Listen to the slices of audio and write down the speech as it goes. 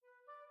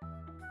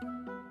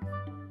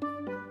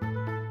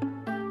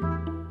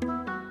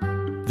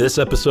This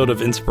episode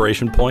of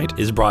Inspiration Point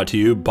is brought to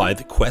you by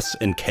the Quests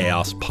and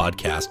Chaos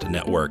Podcast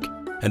Network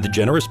and the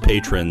generous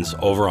patrons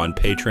over on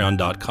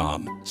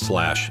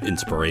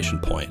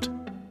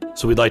patreon.com/inspirationpoint.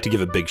 So we'd like to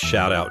give a big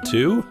shout out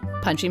to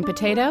Punching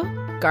Potato,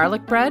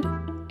 Garlic Bread,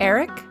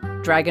 Eric,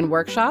 Dragon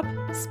Workshop,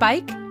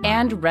 Spike,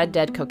 and Red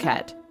Dead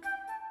Coquette.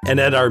 And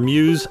at our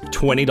Muse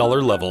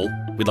 $20 level,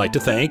 we'd like to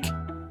thank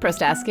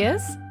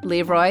Prostaskius,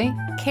 Leroy,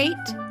 Kate,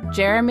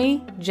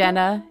 Jeremy,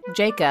 Jenna,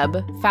 Jacob,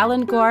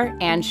 Falangor,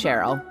 and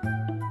Cheryl.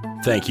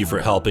 Thank you for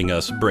helping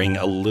us bring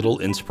a little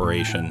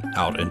inspiration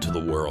out into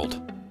the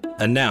world.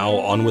 And now,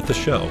 on with the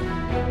show.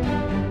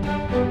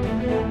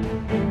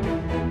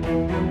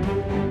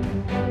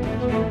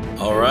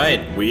 All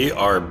right, we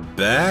are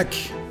back,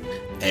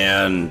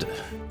 and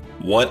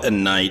what a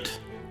night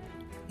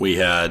we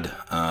had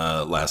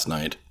last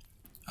night.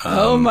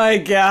 Oh my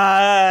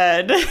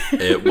God.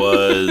 It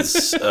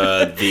was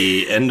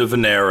the end of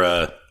an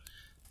era,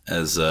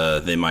 as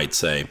they might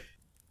say.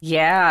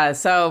 Yeah,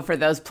 so for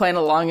those playing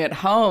along at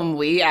home,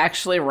 we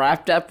actually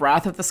wrapped up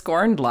Wrath of the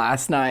Scorned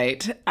last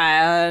night,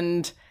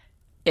 and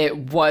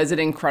it was an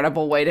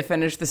incredible way to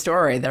finish the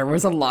story. There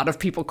was a lot of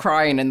people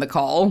crying in the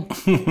call.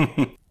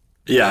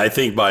 Yeah, I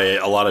think by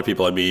a lot of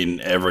people, I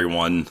mean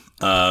everyone.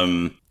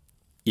 Of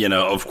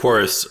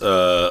course,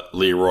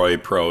 Leroy,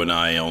 Pro, and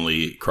I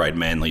only cried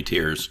manly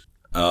tears.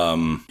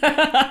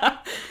 I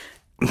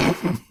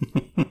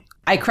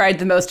cried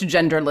the most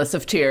genderless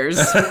of tears.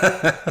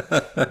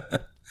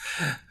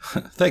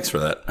 Thanks for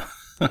that.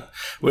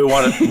 We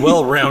wanted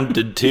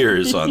well-rounded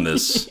tears on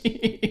this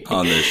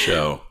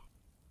show.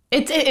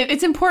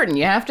 It's important.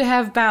 You have to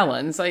have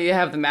balance. So you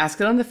have the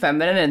masculine, the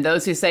feminine, and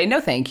those who say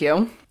no, thank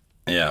you.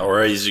 Yeah,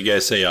 or as you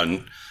guys say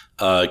on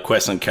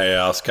Quest and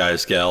Chaos,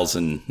 guys, gals,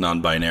 and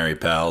non-binary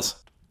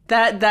pals.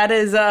 That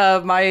is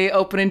my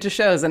opening to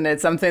shows, and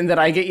it's something that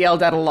I get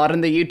yelled at a lot in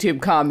the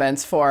YouTube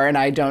comments for, and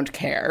I don't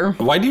care.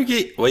 Why do you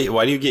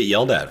get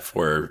yelled at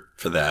for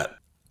that?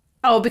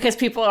 Oh, because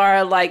people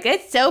are like,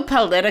 it's so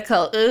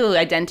political. Ooh,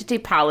 identity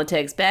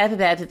politics, blah, blah,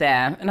 blah,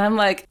 blah. And I'm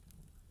like,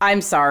 I'm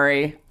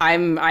sorry.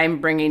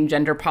 I'm bringing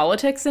gender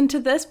politics into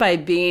this by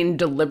being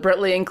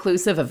deliberately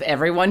inclusive of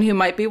everyone who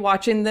might be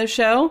watching this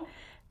show.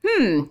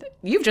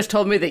 You've just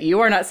told me that you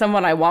are not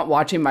someone I want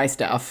watching my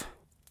stuff.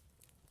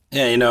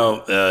 Yeah,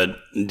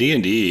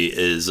 D&D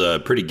is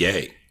pretty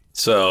gay.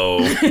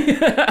 So,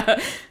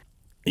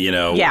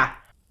 Yeah.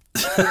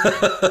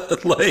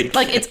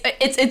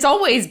 it's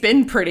always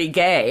been pretty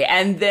gay,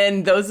 and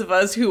then those of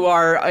us who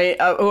are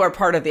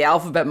part of the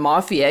Alphabet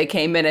Mafia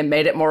came in and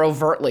made it more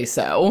overtly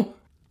so.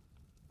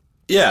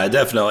 Yeah,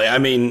 definitely. I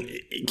mean,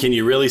 can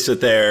you really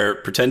sit there,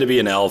 pretend to be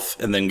an elf,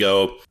 and then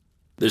go,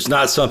 there's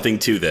not something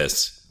to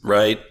this,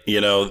 right?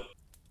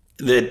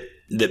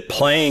 That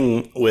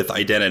playing with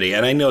identity,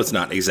 and I know it's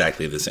not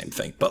exactly the same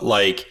thing, but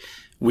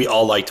we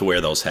all like to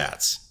wear those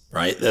hats,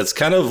 right? That's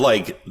kind of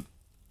like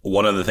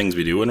one of the things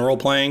we do in role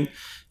playing.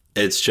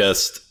 It's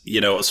just,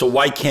 so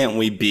why can't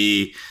we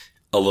be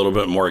a little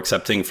bit more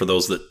accepting for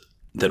those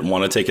that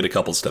want to take it a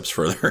couple steps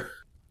further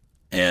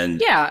and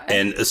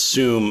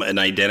assume an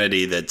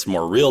identity that's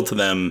more real to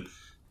them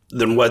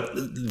than what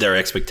their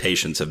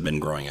expectations have been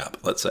growing up,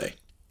 let's say.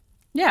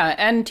 Yeah,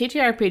 and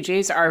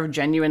TTRPGs are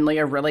genuinely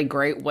a really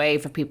great way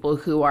for people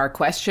who are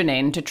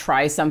questioning to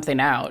try something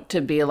out, to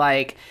be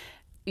like,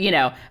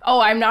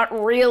 I'm not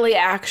really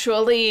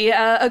actually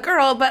a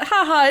girl, but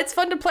haha, it's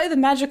fun to play the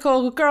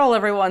magical girl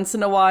every once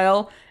in a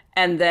while.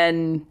 And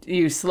then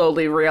you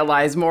slowly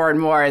realize more and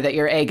more that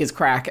your egg is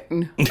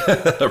cracking.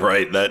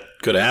 Right, that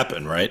could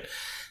happen, right?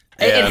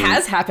 It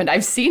has happened.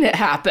 I've seen it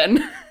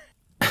happen.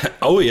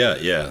 Oh,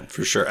 yeah,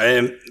 for sure.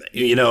 And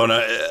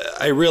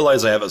I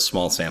realize I have a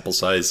small sample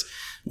size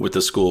with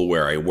the school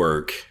where I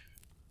work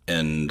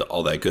and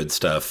all that good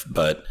stuff,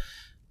 but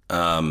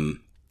I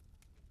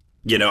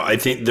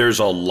think there's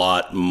a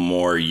lot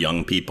more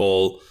young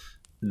people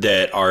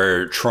that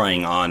are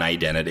trying on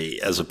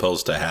identity as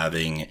opposed to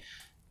having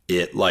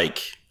it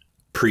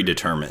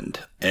predetermined.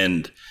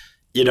 And,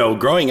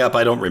 growing up,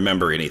 I don't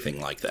remember anything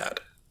like that,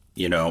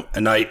 and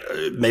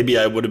maybe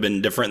I would have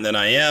been different than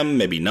I am,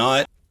 maybe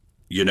not.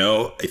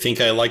 I think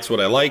I likes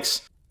what I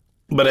likes,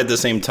 but at the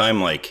same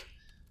time,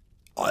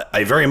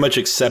 I very much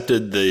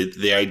accepted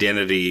the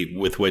identity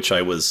with which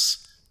I was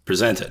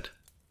presented.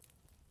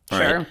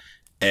 Sure. Right?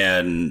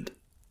 And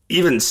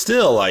even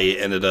still, I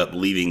ended up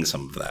leaving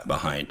some of that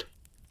behind.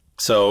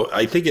 So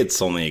I think it's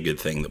only a good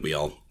thing that we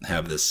all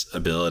have this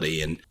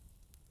ability. And,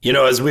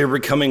 as we're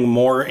becoming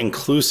more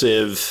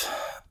inclusive,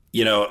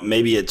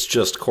 maybe it's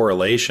just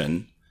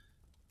correlation,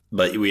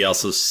 but we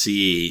also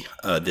see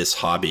this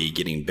hobby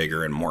getting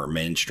bigger and more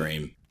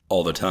mainstream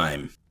all the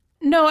time.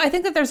 No, I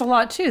think that there's a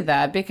lot to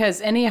that,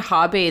 because any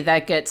hobby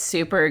that gets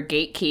super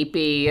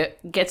gatekeepy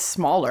gets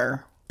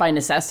smaller by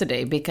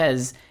necessity,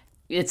 because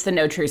it's the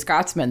No True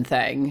Scotsman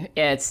thing.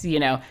 It's,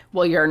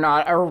 you're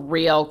not a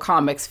real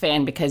comics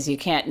fan because you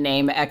can't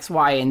name X,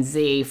 Y, and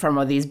Z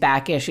from these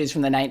back issues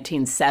from the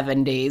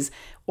 1970s.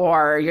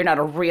 Or you're not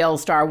a real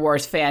Star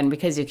Wars fan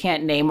because you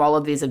can't name all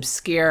of these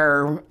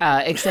obscure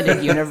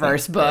extended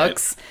universe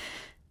books.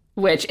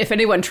 which if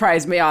anyone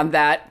tries me on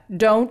that,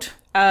 don't.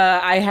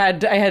 I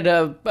had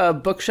a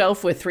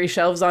bookshelf with 3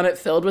 shelves on it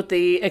filled with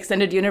the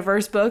Extended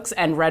Universe books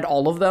and read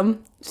all of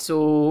them.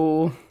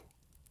 So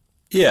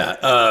Yeah.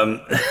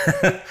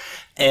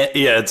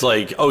 Yeah, it's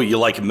like, oh, you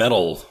like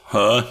metal,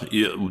 huh?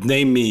 You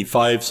name me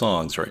 5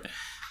 songs, right?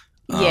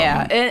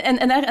 Yeah,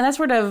 and that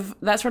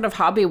sort of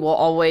hobby will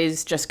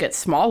always just get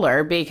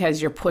smaller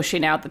because you're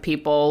pushing out the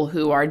people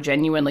who are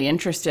genuinely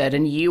interested,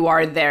 and you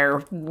are their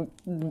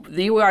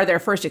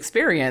first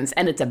experience,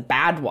 and it's a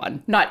bad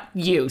one. Not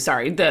you,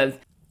 sorry, the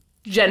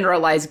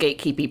generalized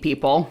gatekeepy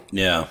people.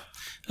 Yeah,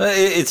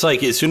 it's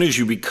like as soon as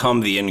you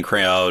become the in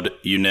crowd,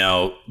 you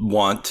now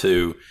want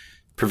to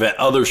prevent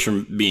others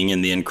from being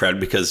in the in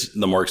crowd because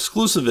the more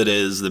exclusive it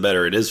is, the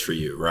better it is for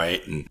you,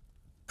 right? And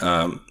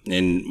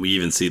we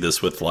even see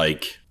this with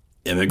like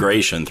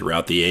immigration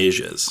throughout the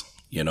ages,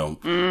 you know,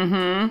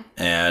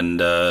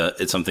 and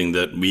it's something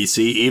that we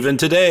see even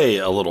today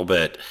a little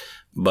bit.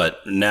 But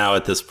now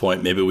at this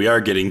point, maybe we are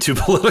getting too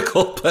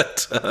political.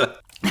 But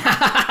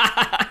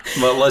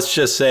but let's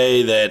just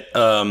say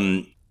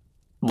that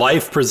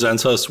life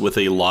presents us with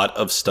a lot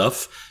of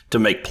stuff to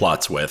make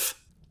plots with,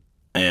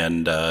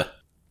 and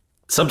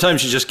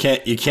sometimes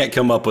you can't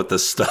come up with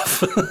this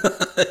stuff.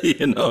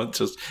 You know,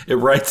 it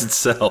writes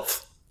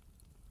itself.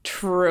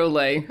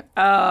 Truly.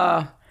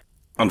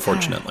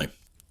 Unfortunately.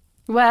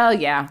 Well,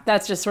 yeah,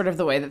 that's just sort of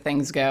the way that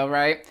things go,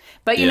 right?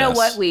 But you know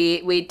what?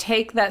 We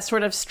take that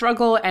sort of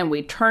struggle and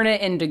we turn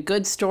it into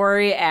good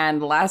story.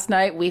 And last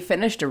night we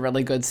finished a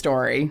really good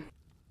story.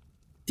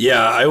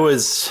 Yeah, I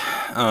was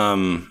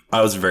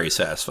very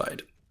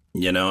satisfied.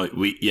 You know,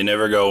 you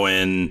never go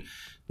in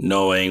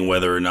knowing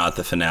whether or not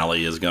the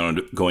finale is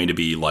going to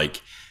be like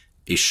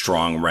a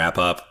strong wrap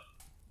up,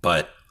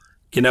 but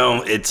you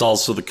know, it's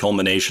also the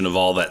culmination of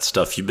all that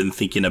stuff you've been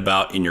thinking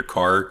about in your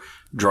car,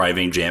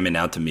 driving, jamming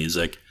out to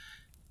music,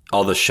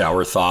 all the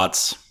shower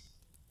thoughts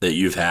that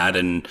you've had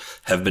and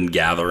have been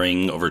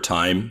gathering over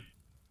time.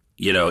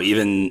 You know,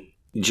 even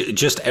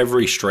just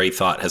every stray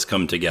thought has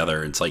come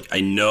together. It's like,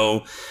 I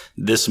know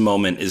this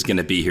moment is going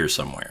to be here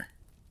somewhere.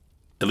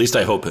 At least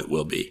I hope it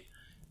will be.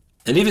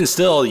 And even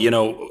still, you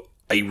know,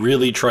 I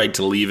really tried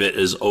to leave it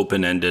as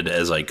open-ended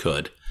as I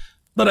could.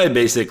 But I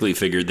basically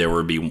figured there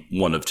would be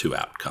one of 2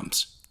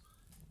 outcomes.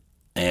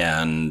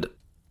 And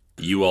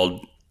you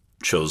all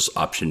chose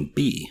option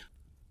B,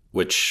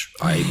 which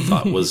I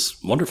thought was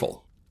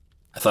wonderful.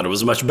 I thought it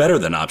was much better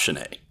than option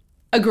A.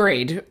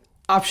 Agreed.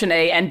 Option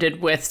A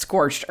ended with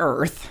scorched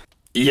earth.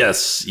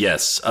 Yes.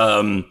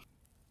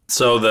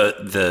 So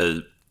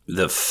the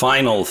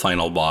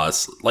final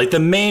boss, like the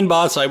main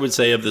boss, I would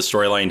say, of the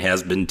storyline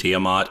has been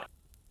Tiamat.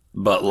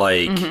 But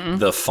like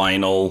the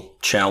final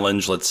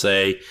challenge, let's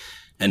say,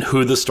 and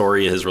who the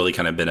story has really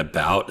kind of been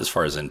about as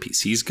far as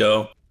NPCs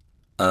go,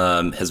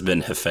 has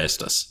been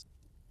Hephaestus.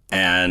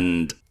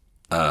 And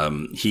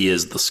he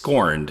is the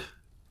Scorned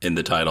in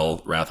the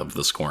title, Wrath of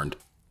the Scorned,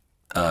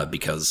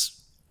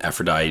 because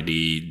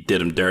Aphrodite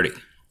did him dirty,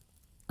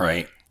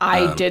 right?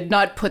 I did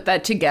not put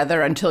that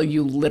together until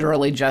you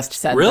literally just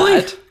said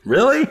that.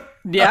 Really?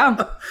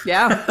 Yeah.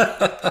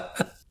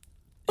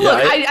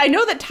 Look, I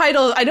know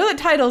that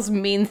titles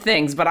mean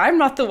things, but I'm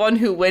not the one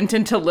who went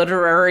into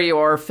literary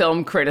or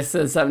film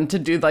criticism to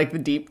do like the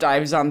deep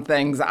dives on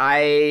things. I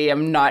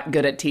am not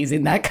good at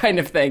teasing that kind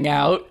of thing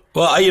out.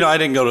 Well, I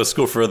didn't go to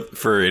school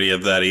for any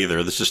of that either.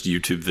 It's just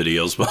YouTube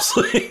videos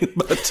mostly.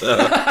 But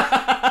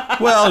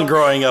and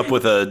growing up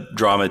with a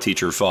drama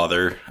teacher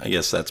father, I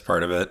guess that's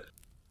part of it.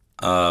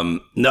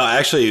 No,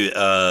 actually,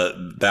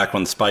 back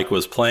when Spike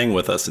was playing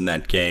with us in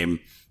that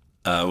game,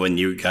 when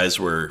you guys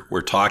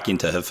were talking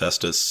to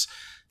Hephaestus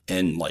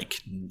and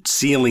like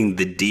sealing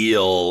the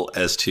deal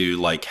as to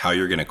like how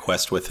you're going to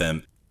quest with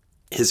him,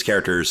 his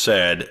character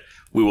said,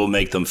 "We will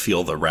make them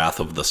feel the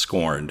wrath of the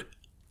Scorned,"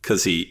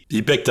 because he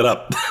picked it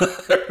up,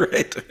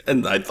 right?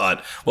 And I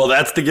thought, well,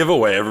 that's the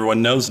giveaway.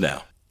 Everyone knows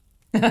now.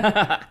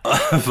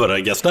 But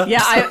I guess not. Yeah,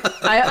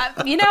 I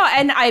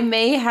and I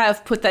may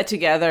have put that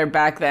together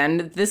back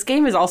then. This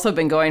game has also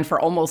been going for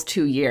almost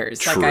 2 years.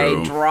 True. Like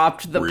I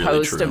dropped the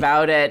post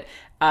about it.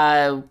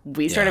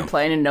 We started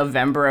playing in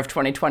November of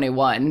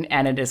 2021,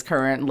 and it is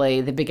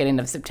currently the beginning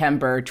of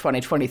September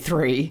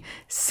 2023.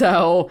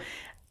 So,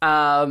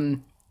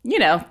 and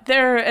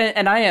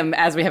I am,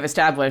 as we have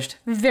established,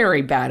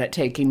 very bad at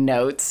taking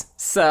notes.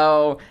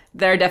 So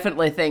there are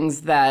definitely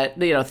things that,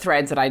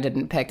 threads that I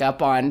didn't pick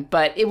up on,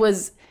 but it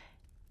was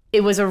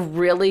a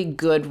really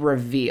good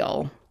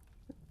reveal,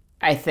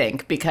 I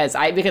think, because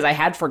I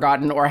had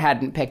forgotten or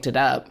hadn't picked it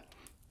up.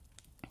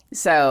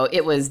 So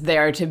it was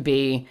there to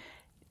be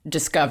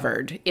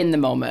discovered in the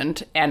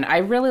moment, and I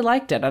really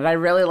liked it. And I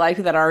really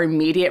liked that our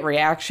immediate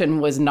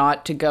reaction was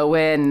not to go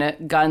in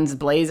guns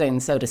blazing,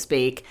 so to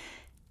speak.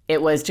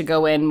 It was to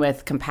go in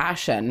with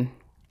compassion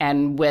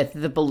and with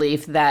the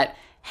belief that,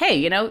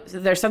 hey,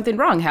 there's something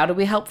wrong. How do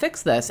we help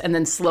fix this? And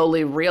then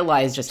slowly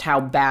realize just how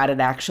bad it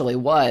actually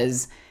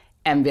was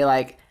and be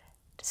like,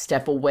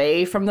 step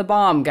away from the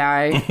bomb,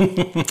 guy.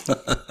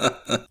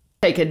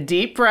 Take a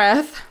deep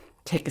breath,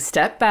 take a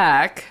step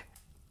back,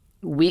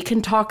 we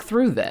can talk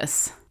through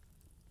this.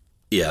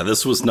 Yeah,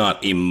 this was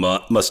not a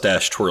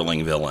mustache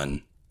twirling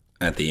villain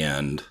at the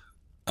end.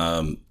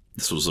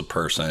 This was a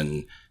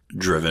person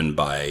driven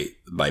by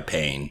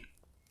pain.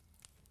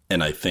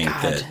 And I think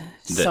that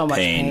so much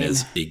pain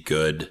is a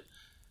good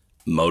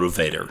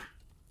motivator,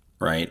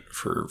 right?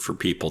 For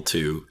people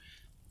to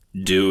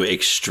do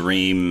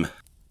extreme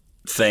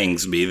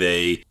things, be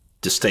they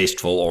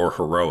distasteful or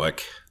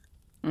heroic.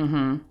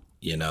 Mm-hmm.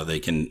 You know, they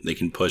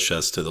can push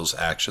us to those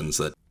actions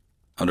that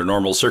under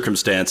normal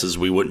circumstances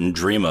we wouldn't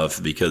dream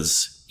of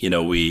because, you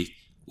know, we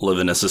live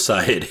in a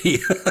society.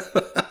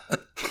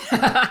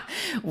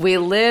 We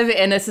live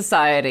in a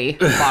society.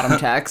 Bottom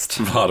text.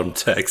 Bottom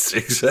text,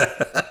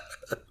 exactly.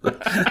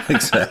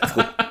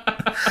 Exactly.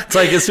 It's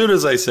like as soon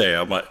as I say,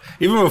 I'm like,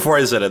 even before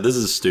I said it, this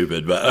is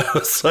stupid, but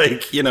it's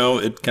like, you know,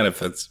 it kind of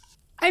fits.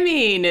 I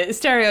mean,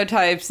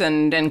 stereotypes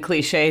and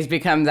cliches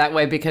become that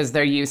way because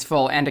they're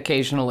useful and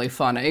occasionally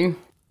funny.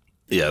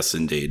 Yes,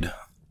 indeed.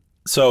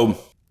 So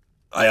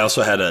I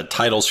also had a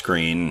title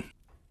screen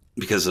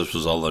because this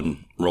was all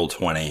in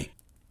Roll20,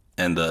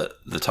 and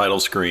the title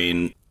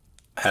screen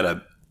had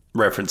a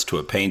reference to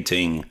a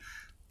painting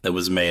that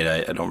was made.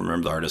 I don't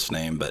remember the artist's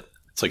name, but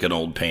it's like an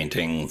old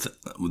painting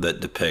that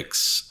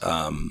depicts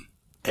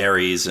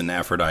Ares and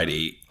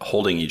Aphrodite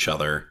holding each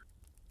other,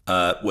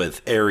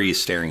 with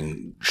Ares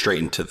staring straight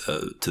into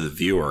the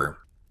viewer,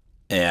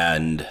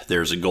 and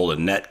there's a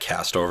golden net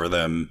cast over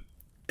them,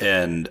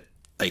 and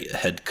I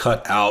had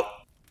cut out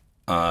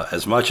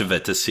as much of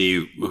it to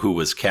see who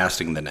was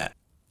casting the net,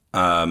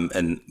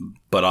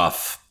 but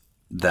off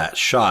that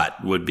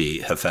shot would be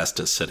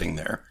Hephaestus sitting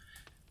there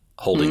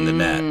holding the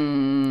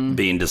net,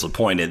 being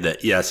disappointed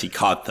that yes, he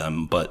caught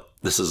them, but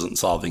this isn't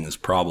solving his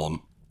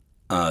problem.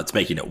 It's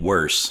making it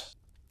worse.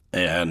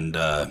 And,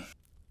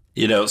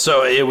 you know,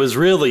 so it was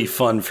really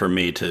fun for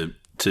me to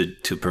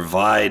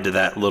provide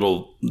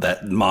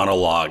that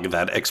monologue,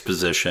 that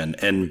exposition.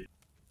 And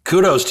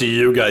kudos to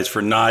you guys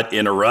for not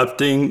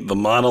interrupting the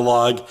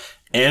monologue.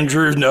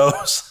 Andrew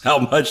knows how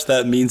much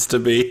that means to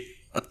me.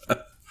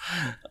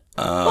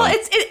 Well,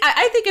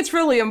 I think it's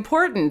really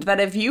important that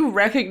if you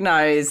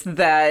recognize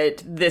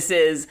that this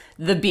is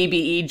the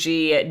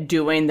BBEG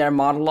doing their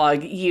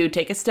monologue, you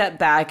take a step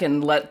back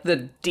and let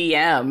the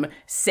DM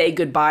say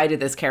goodbye to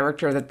this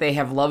character that they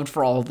have loved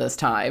for all of this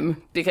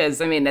time.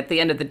 Because, I mean, at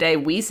the end of the day,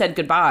 we said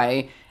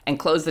goodbye and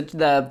closed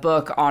the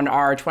book on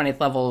our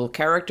 20th level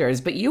characters,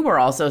 but you were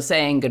also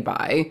saying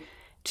goodbye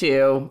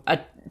to a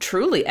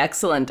truly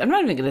excellent, I'm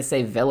not even going to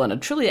say villain, a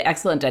truly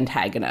excellent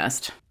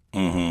antagonist.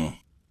 Mm-hmm.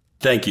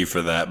 Thank you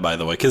for that, by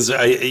the way, because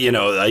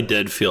I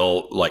did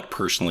feel like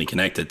personally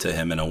connected to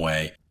him in a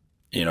way.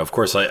 You know, of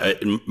course,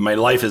 my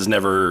life has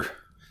never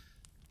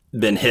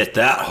been hit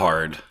that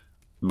hard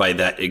by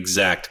that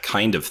exact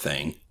kind of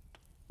thing,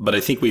 but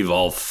I think we've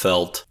all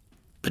felt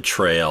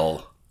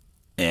betrayal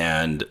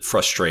and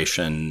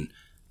frustration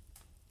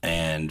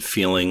and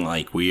feeling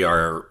like we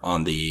are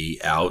on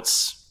the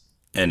outs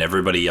and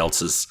everybody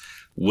else is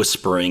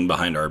whispering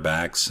behind our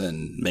backs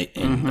and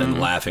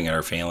and laughing at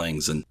our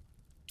failings. And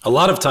a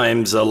lot of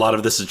times, a lot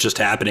of this is just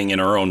happening in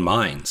our own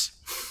minds,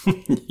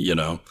 you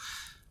know?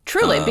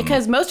 Truly,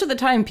 because most of the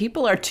time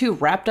people are too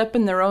wrapped up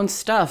in their own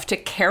stuff to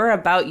care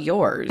about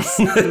yours.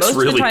 It's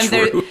really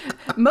true.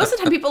 Most of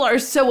the time people are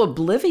so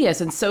oblivious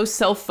and so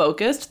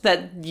self-focused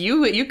that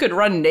you could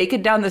run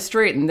naked down the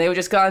street and they would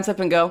just glance up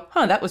and go,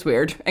 huh, that was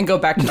weird, and go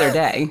back to their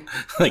day.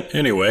 Like,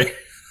 anyway,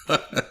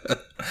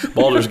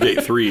 Baldur's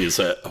Gate 3 is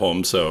at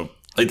home, so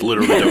I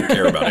literally don't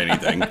care about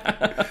anything.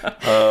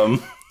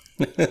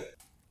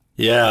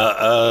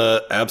 Yeah,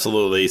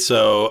 absolutely.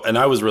 So, and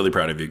I was really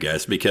proud of you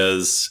guys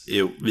because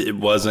it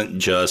wasn't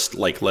just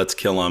like, let's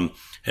kill him.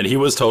 And he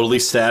was totally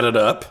statted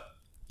up.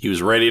 He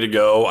was ready to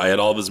go. I had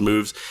all of his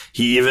moves.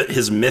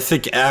 His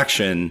mythic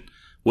action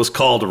was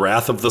called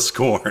Wrath of the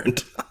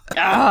Scorned.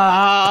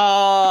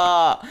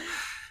 Ah!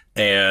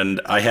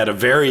 And I had a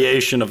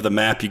variation of the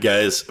map you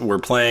guys were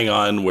playing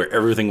on where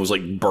everything was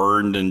like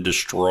burned and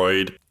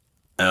destroyed.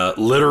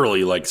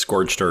 Literally like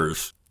scorched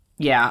earth.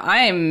 Yeah,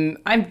 I'm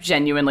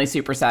genuinely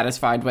super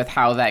satisfied with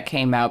how that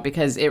came out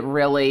because it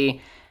really,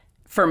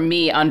 for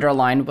me,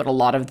 underlined what a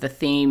lot of the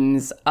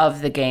themes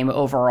of the game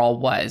overall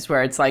was,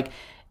 where it's like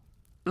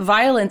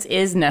violence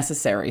is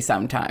necessary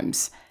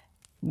sometimes,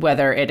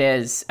 whether it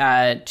is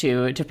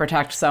to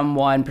protect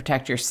someone,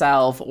 protect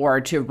yourself, or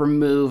to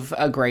remove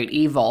a great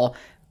evil,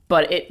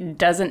 but it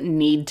doesn't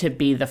need to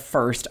be the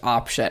first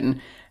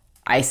option.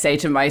 I say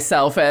to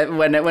myself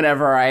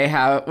whenever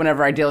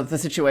I deal with the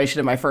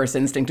situation, my first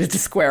instinct is to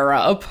square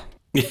up.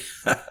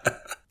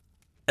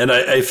 And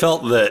I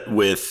felt that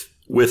with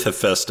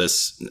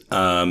Hephaestus,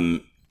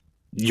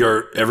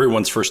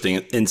 everyone's first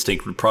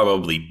instinct would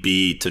probably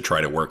be to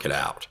try to work it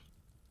out.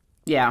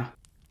 Yeah.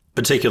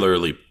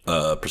 Particularly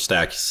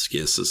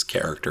Protacus'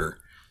 character,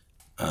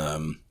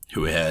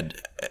 who had,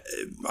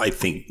 I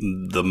think,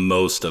 the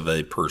most of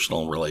a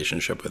personal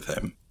relationship with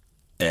him.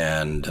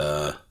 And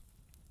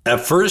at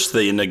first,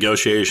 the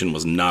negotiation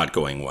was not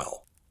going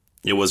well.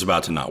 It was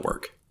about to not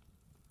work.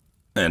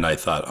 And I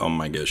thought, oh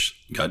my gosh,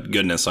 God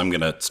goodness, I'm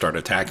going to start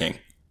attacking.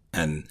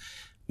 And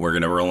we're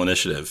going to roll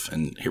initiative.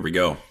 And here we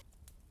go.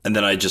 And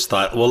then I just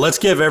thought, well, let's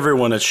give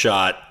everyone a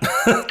shot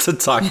to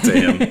talk to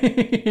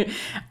him.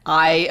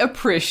 I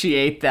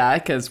appreciate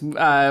that because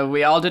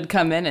we all did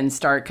come in and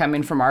start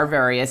coming from our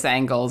various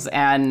angles.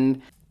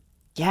 And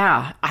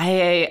yeah,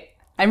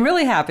 I'm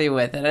really happy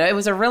with it. It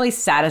was a really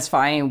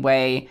satisfying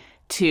way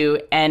to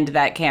end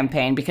that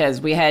campaign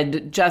because we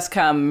had just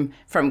come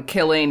from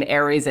killing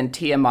Ares and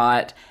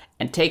Tiamat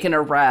and taken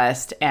a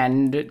rest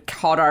and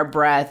caught our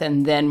breath.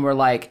 And then we're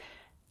like,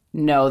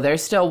 no,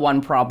 there's still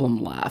one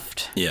problem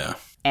left. Yeah.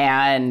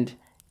 And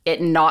it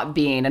not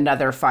being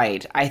another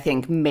fight, I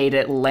think, made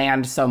it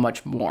land so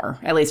much more,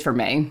 at least for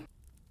me.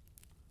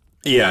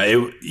 Yeah,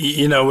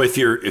 if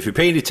you're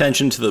paying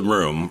attention to the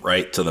room,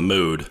 right, to the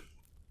mood,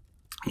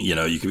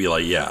 you can be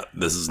like, yeah,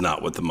 this is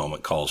not what the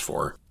moment calls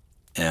for.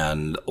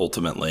 And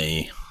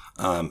ultimately,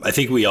 I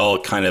think we all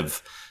kind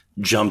of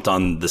jumped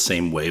on the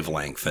same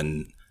wavelength.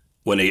 And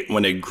when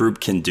a group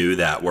can do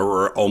that, where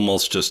we're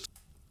almost just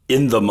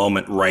in the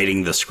moment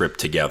writing the script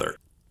together.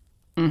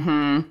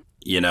 Mm-hmm.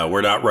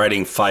 We're not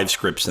writing 5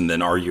 scripts and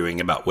then arguing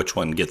about which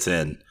one gets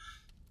in.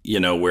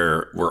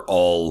 We're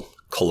all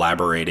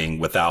collaborating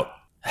without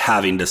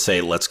having to say,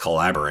 let's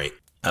collaborate.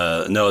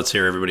 No, let's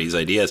hear everybody's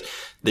ideas.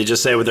 They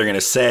just say what they're going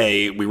to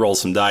say. We roll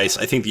some dice.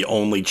 I think the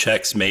only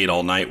checks made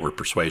all night were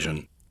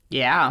persuasion.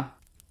 Yeah.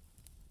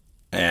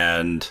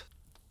 And,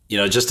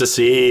 just to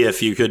see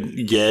if you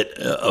could get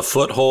a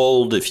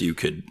foothold, if you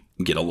could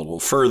get a little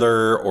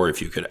further, or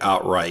if you could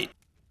outright,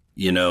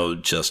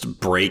 just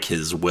break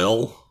his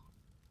will.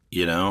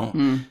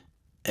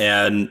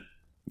 And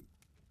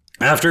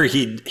after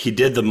he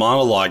did the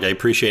monologue, I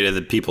appreciated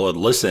that people had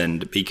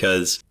listened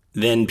because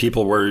then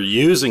people were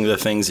using the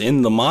things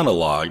in the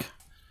monologue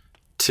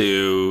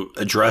to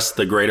address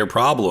the greater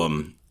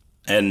problem.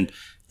 And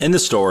in the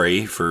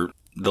story, for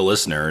the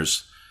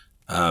listeners,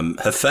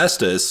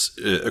 Hephaestus,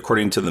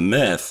 according to the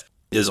myth,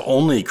 is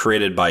only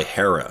created by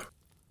Hera.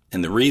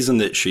 And the reason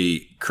that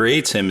she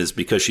creates him is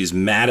because she's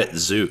mad at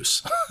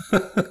Zeus.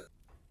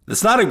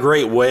 It's not a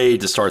great way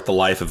to start the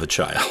life of a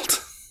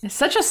child. It's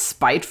such a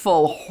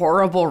spiteful,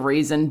 horrible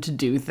reason to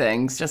do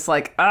things. Just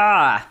like,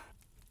 I'm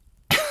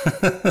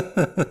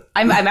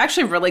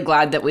actually really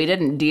glad that we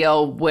didn't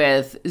deal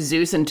with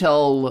Zeus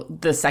until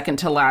the second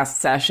to last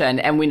session,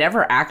 and we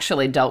never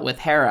actually dealt with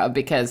Hera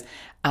because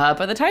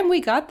by the time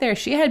we got there,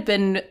 she had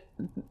been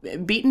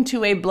beaten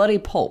to a bloody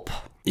pulp.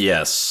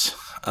 Yes.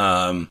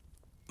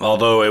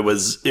 Although it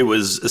was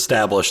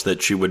established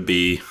that she would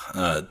be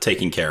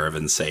taken care of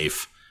and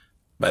safe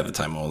by the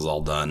time it was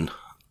all done.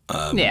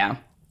 Yeah.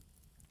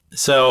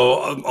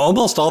 So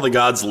almost all the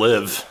gods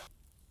live.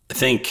 I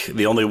think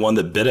the only one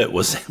that bit it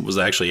was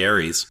actually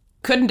Ares.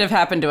 Couldn't have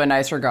happened to a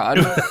nicer god.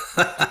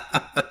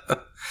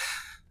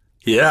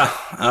 Yeah.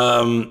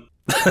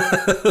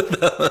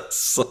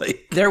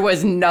 There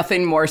was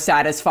nothing more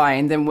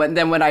satisfying than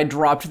when I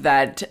dropped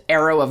that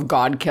arrow of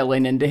god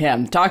killing into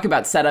him. Talk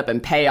about setup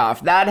and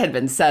payoff. That had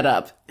been set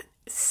up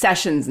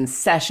sessions and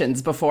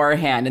sessions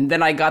beforehand. And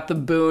then I got the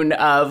boon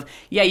of,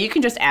 yeah, you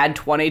can just add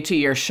 20 to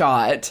your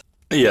shot.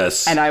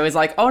 Yes. And I was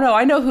like, oh no,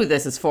 I know who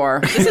this is for.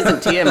 This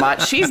isn't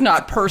Tiamat. She's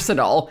not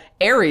personal.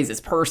 Ares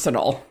is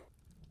personal.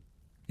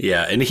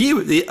 Yeah, and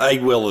I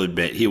will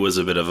admit, he was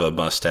a bit of a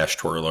mustache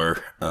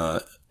twirler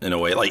in a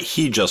way. Like,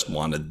 he just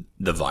wanted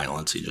the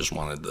violence. He just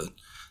wanted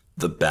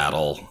the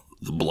battle,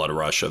 the blood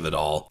rush of it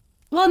all.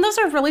 Well, and those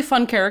are really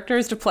fun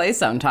characters to play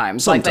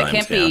sometimes. Like, that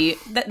can't be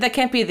that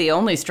can't be the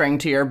only string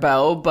to your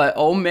bow, but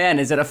oh man,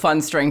 is it a fun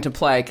string to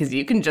play, because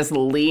you can just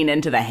lean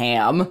into the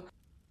ham.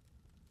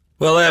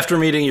 Well, after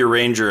meeting your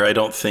ranger, I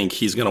don't think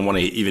he's going to want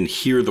to even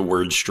hear the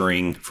word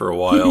string for a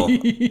while.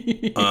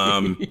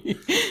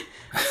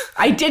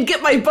 I did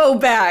get my bow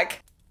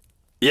back.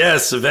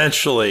 Yes,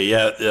 eventually.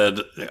 Yeah,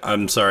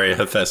 I'm sorry,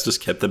 Hephaestus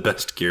kept the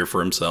best gear for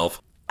himself.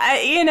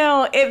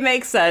 It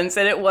makes sense,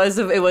 and it was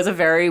a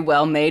very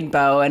well-made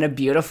bow and a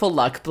beautiful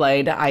luck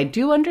blade. I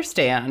do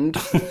understand.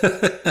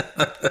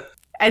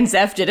 And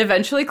Zeph did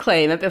eventually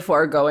claim it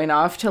before going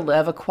off to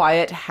live a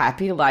quiet,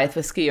 happy life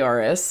with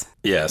Skioris.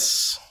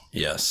 Yes.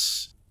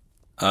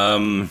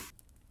 To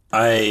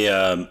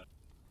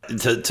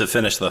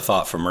finish the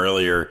thought from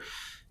earlier,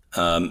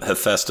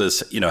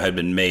 Hephaestus, had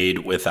been made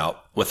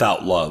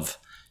without love.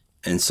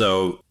 And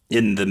so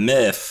in the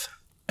myth,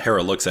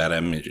 Hera looks at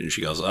him and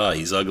she goes, "Oh,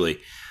 he's ugly."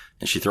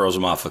 And she throws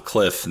him off a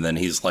cliff, and then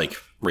he's like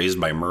raised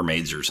by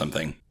mermaids or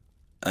something.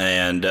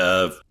 And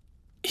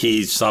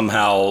he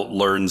somehow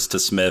learns to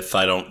smith.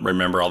 I don't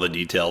remember all the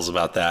details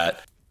about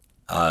that.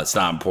 It's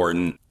not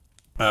important.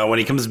 When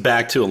he comes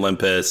back to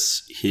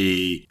Olympus,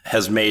 he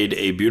has made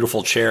a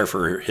beautiful chair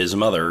for his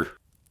mother,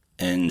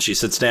 and she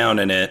sits down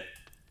in it.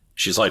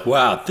 She's like,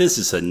 "Wow, this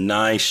is a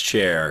nice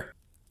chair.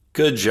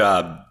 Good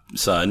job,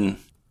 son.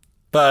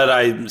 But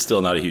I'm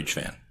still not a huge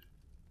fan."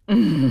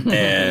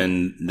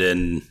 And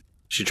then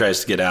she tries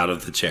to get out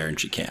of the chair, and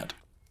she can't.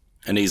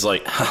 And he's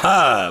like,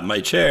 "Ha, my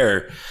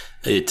chair.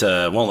 It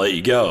won't let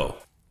you go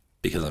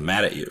because I'm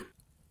mad at you."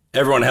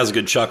 Everyone has a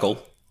good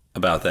chuckle.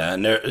 about that.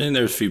 And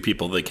there's a few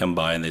people that come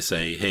by and they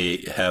say,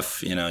 hey,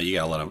 Hef, you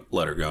gotta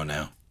let her go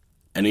now.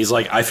 And he's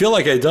like, I feel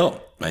like I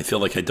don't. I feel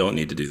like I don't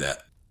need to do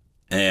that.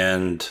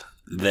 And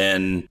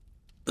then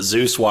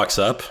Zeus walks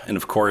up, and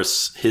of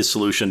course, his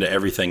solution to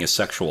everything is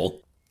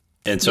sexual.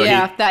 And so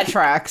that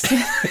tracks.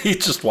 He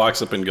just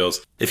walks up and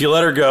goes, if you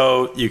let her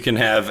go, you can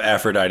have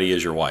Aphrodite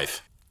as your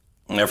wife.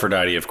 And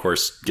Aphrodite, of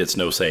course, gets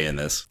no say in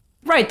this.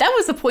 Right, that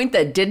was the point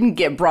that didn't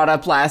get brought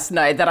up last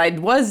night that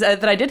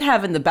I did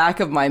have in the back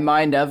of my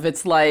mind of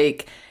it's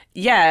like,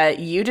 yeah,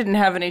 you didn't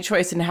have any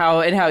choice in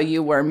how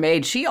you were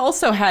made. She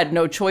also had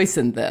no choice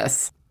in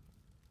this.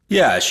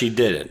 Yeah, she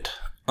didn't.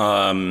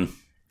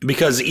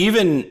 Because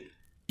even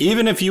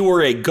if you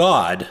were a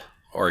god,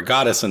 or a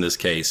goddess in this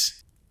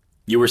case,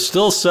 you were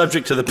still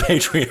subject to the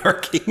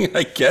patriarchy,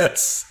 I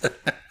guess.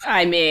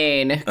 I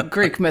mean,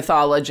 Greek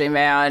mythology,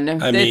 man.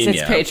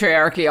 It's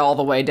patriarchy all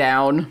the way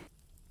down.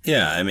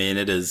 Yeah, I mean,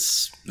 it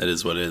is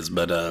what it is.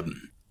 But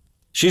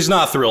she's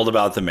not thrilled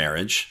about the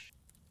marriage.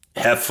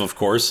 Hef, of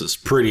course, is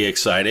pretty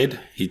excited.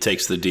 He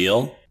takes the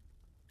deal.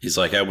 He's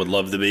like, I would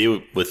love to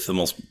be with the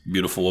most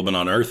beautiful woman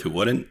on earth. Who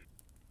wouldn't?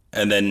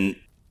 And then,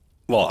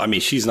 well, I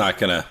mean, she's not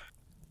going to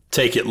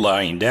take it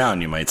lying down,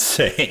 you might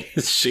say.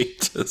 She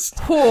just...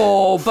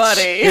 Oh,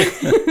 buddy.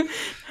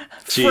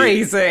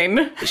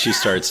 Phrasing. She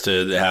starts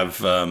to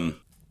have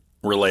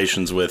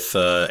relations with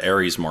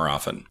Ares more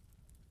often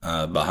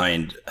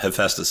behind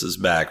Hephaestus's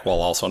back,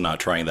 while also not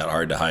trying that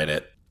hard to hide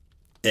it.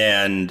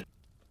 And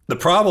the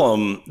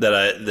problem that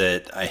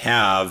I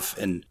have,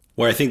 and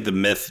where I think the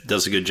myth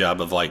does a good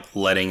job of like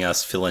letting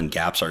us fill in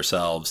gaps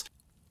ourselves,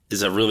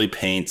 is it really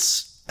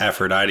paints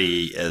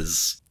Aphrodite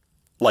as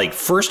like,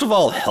 first of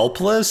all,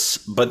 helpless,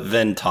 but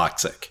then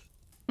toxic.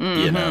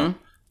 Mm-hmm.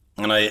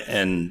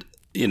 And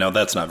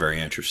that's not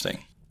very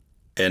interesting.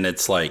 And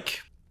it's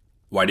like,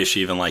 why does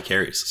she even like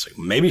Ares? It's like,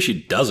 maybe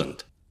she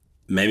doesn't.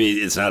 Maybe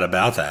it's not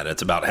about that.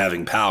 It's about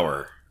having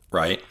power,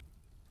 right?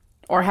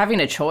 Or having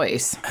a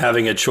choice.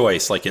 Having a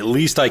choice. Like, at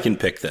least I can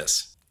pick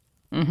this.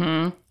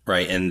 Mm-hmm.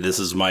 Right? And this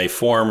is my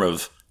form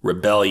of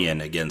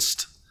rebellion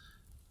against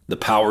the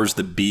powers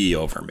that be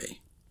over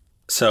me.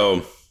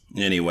 So,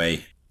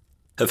 anyway,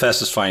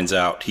 Hephaestus finds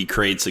out. He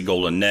creates a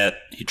golden net.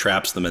 He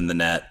traps them in the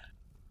net.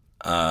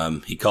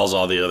 He calls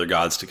all the other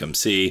gods to come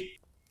see.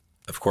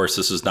 Of course,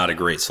 this is not a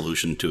great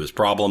solution to his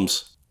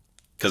problems,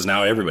 because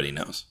now everybody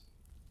knows.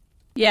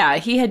 Yeah,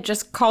 he had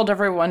just called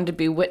everyone to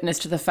be witness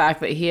to the fact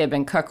that he had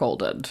been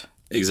cuckolded.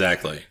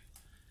 Exactly.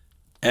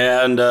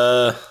 And,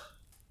 not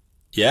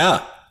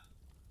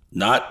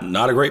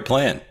a great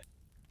plan.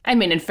 I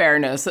mean, in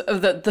fairness,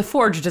 the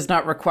Forge does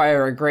not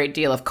require a great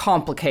deal of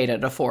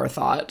complicated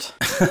forethought.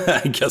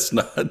 I guess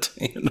not.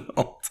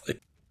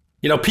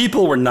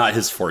 People were not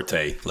his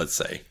forte, let's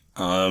say.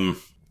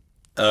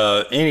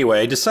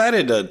 Anyway, I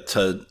decided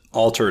to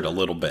alter it a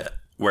little bit,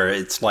 where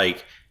it's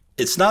like,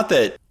 it's not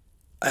that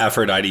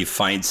Aphrodite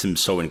finds him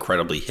so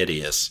incredibly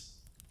hideous,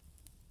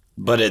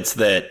 but it's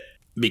that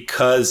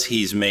because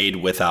he's made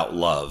without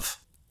love,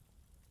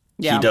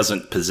 he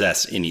doesn't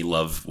possess any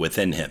love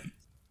within him.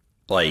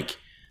 Like,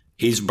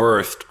 he's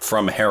birthed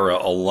from Hera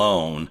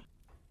alone,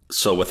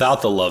 so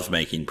without the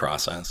lovemaking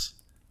process.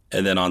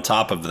 And then on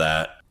top of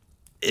that,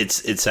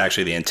 it's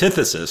actually the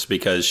antithesis,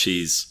 because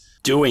she's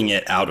doing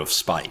it out of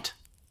spite.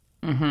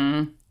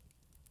 Mm-hmm.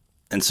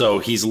 And so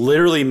he's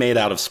literally made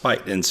out of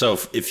spite. And so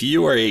if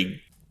you are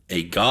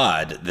a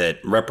god that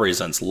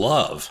represents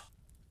love,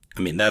 I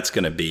mean, that's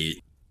going to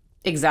be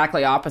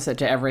exactly opposite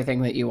to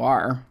everything that you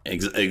are.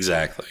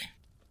 Exactly.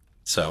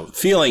 So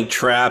feeling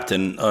trapped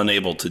and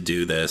unable to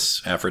do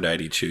this,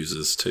 Aphrodite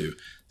chooses to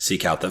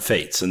seek out the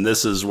fates. And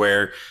this is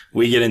where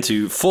we get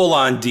into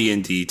full-on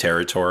D&D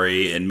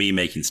territory and me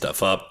making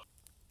stuff up.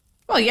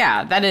 Well,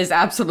 yeah, that is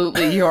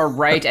absolutely your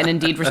right and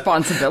indeed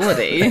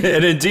responsibility.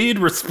 And indeed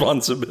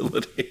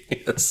responsibility,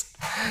 yes.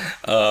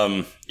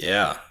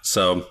 Yeah,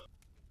 so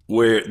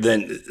we're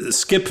then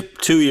skip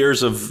 2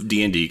 years of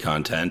D&D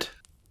content.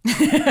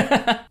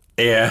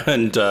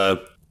 And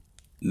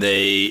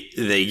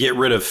they get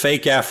rid of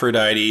fake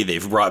Aphrodite.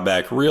 They've brought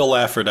back real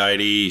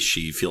Aphrodite.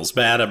 She feels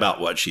bad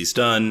about what she's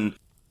done.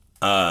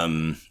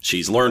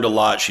 She's learned a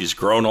lot. She's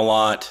grown a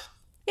lot.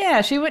 Yeah,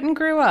 she went and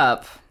grew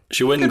up.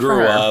 She went and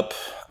grew up.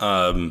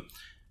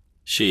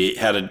 She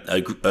had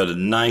a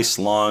nice,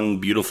 long,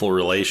 beautiful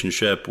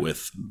relationship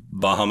with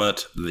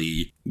Bahamut,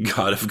 the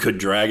god of good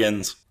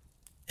dragons.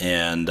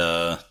 And,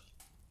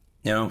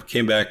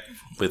 came back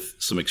with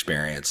some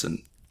experience.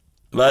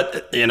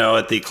 But,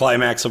 at the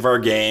climax of our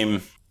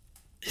game,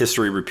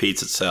 history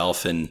repeats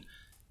itself, and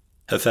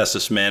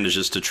Hephaestus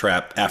manages to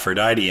trap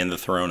Aphrodite in the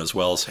throne as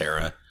well as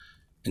Hera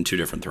in 2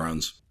 different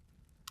thrones.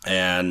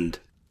 And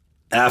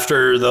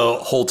after the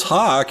whole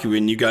talk,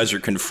 when you guys are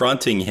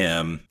confronting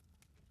him,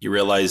 you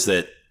realize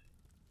that,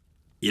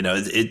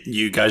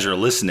 you guys are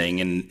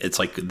listening, and it's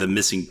like the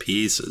missing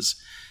piece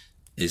is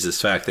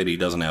this fact that he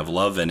doesn't have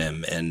love in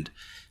him. And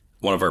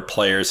one of our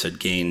players had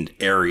gained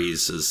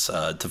Ares'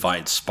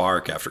 divine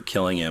spark after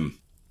killing him.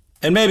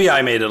 And maybe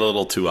I made it a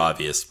little too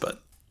obvious,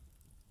 but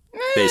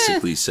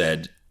basically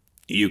said,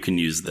 you can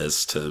use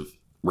this to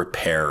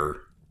repair,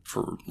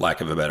 for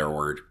lack of a better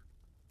word,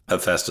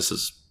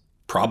 Hephaestus's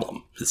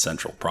problem, his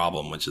central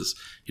problem, which is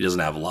he doesn't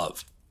have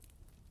love.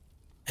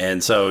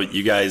 And so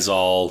you guys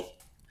all,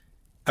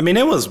 I mean,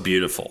 it was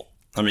beautiful.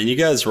 I mean, you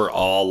guys were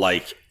all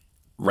like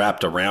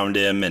wrapped around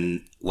him,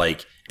 and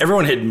like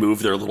everyone had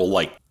moved their little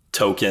like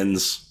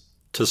tokens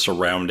to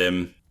surround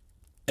him,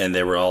 and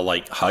they were all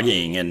like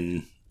hugging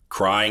and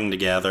crying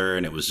together,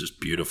 and it was just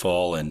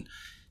beautiful. And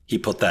he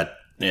put that,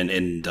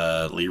 and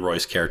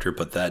Leroy's character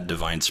put that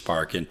divine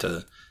spark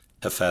into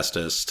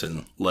Hephaestus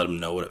to let him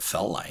know what it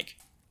felt like.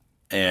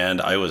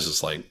 And I was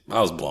just like,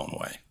 I was blown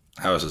away.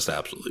 I was just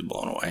absolutely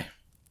blown away.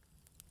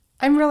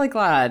 I'm really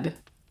glad,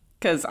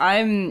 because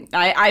I'm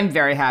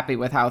very happy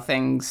with how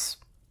things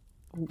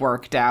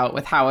worked out,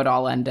 with how it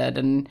all ended.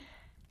 And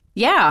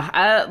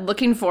yeah,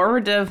 looking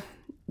forward to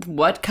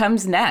what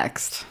comes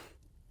next.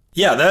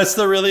 Yeah, that's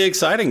the really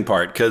exciting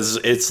part, because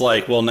it's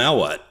like, well, now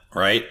what?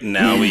 Right?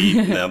 Now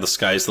now the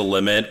sky's the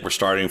limit. We're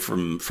starting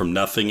from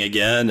nothing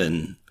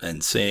again,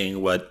 and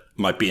seeing what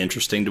might be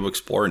interesting to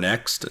explore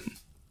next.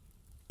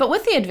 But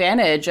with the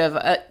advantage of,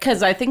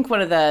 because I think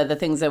one of the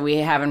things that we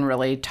haven't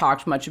really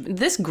talked much about,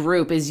 this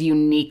group is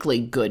uniquely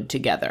good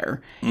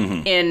together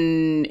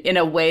in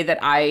a way that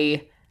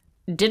I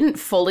didn't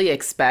fully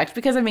expect.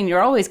 Because, I mean,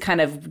 you're always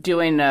kind of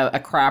doing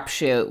a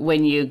crapshoot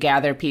when you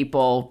gather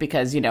people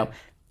because, you know,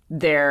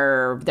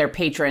 they're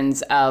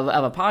patrons of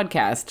a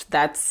podcast.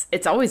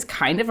 It's always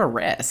kind of a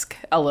risk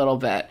a little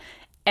bit.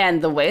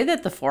 And the way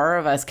that the four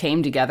of us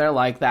came together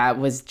like that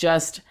was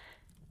just...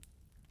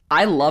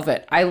 I love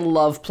it. I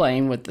love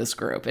playing with this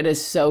group. It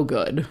is so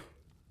good.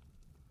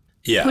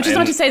 Yeah, which is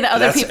not to say that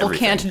other people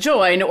everything. can't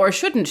join or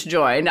shouldn't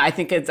join. I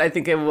think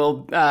it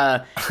will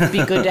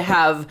be good to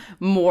have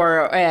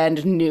more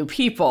and new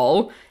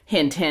people.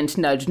 Hint, hint,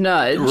 nudge,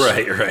 nudge.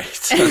 Right.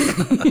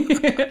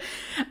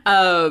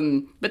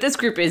 But this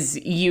group is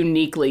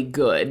uniquely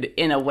good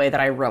in a way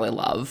that I really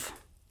love.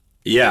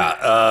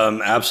 Yeah,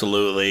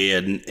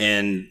 absolutely,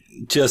 and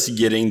just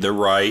getting the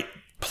right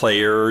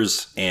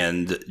players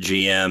and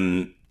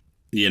GM,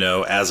 you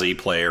know, as a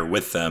player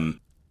with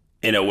them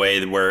in a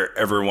way where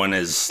everyone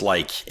is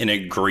like in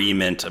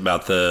agreement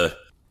about the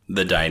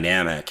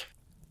dynamic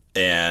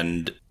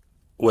and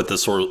what the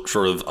sort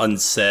of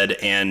unsaid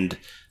and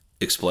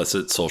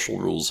explicit social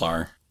rules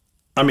are.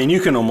 I mean, you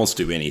can almost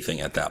do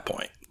anything at that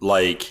point.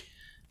 Like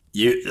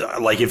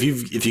if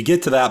you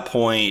get to that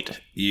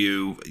point,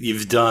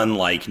 you've done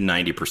like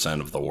 90%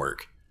 of the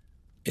work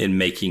in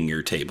making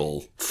your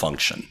table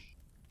function.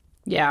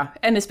 Yeah,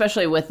 and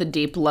especially with the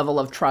deep level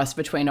of trust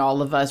between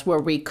all of us,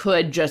 where we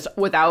could just,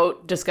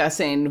 without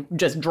discussing,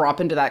 just drop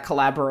into that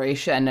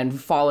collaboration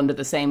and fall into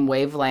the same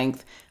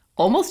wavelength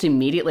almost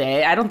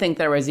immediately. I don't think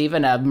there was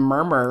even a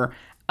murmur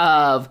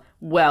of,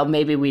 well,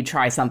 maybe we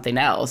try something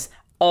else.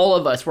 All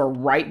of us were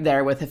right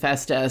there with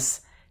Hephaestus,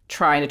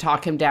 trying to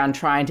talk him down,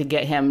 trying to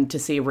get him to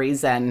see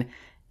reason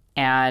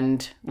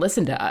and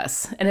listen to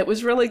us. And it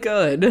was really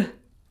good.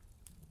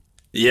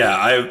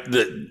 Yeah,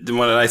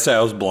 when I say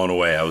I was blown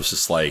away, I was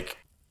just like,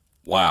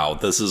 wow,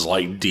 this is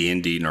like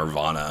D&D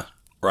Nirvana,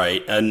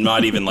 right? And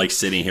not even like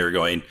sitting here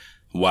going,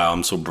 wow,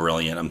 I'm so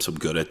brilliant, I'm so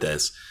good at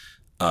this.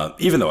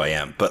 Even though I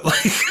am, but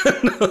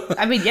like...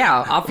 I mean,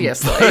 yeah,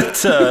 obviously.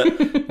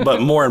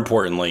 But more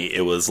importantly,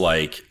 it was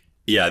like,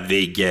 yeah,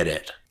 they get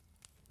it.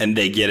 And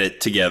they get it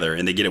together,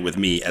 and they get it with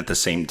me at the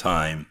same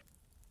time.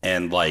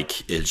 And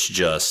like,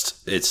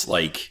 it's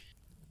like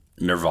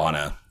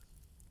Nirvana.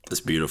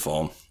 It's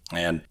beautiful.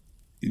 And...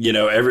 you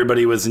know,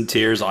 everybody was in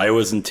tears. I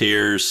was in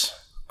tears.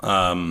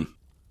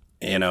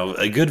 You know,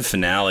 a good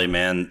finale,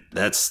 man.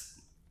 That's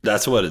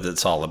what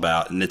it's all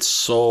about. And it's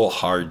so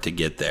hard to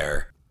get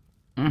there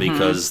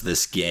because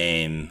this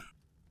game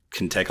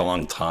can take a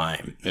long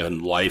time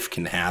and life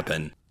can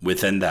happen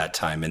within that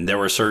time. And there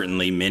were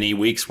certainly many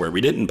weeks where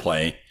we didn't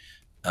play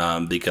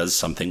because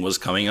something was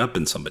coming up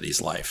in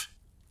somebody's life.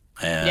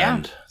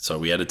 And so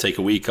we had to take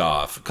a week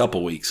off, a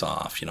couple weeks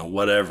off, you know,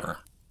 whatever.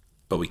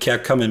 But we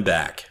kept coming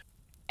back.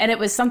 And it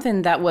was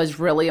something that was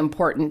really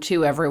important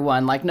to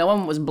everyone. Like, no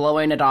one was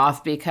blowing it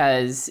off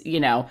because, you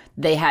know,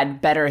 they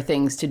had better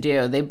things to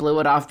do. They blew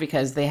it off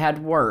because they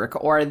had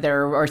work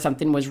or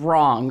something was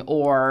wrong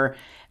or,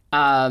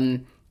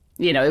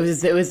 you know,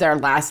 it was their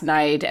last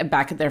night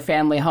back at their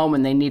family home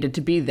and they needed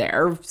to be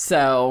there.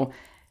 So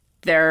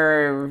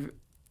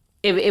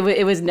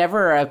it was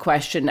never a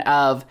question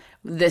of,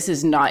 this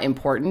is not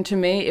important to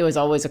me. It was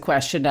always a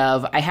question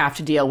of, I have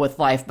to deal with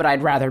life, but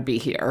I'd rather be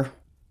here.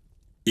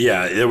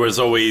 Yeah, it was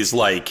always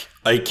like,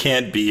 I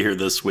can't be here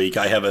this week.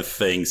 I have a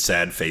thing,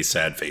 sad face,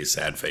 sad face,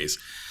 sad face.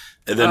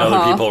 And then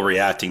other people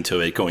reacting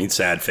to it going,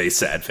 sad face,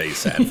 sad face,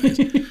 sad face.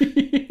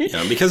 You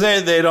know, because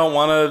they don't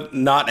want to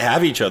not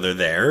have each other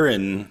there.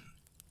 And,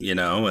 you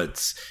know,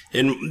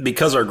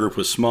 because our group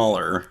was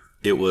smaller,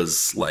 it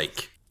was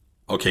like,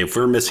 okay, if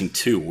we're missing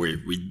two,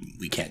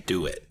 we can't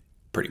do it,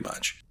 pretty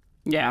much.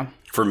 Yeah.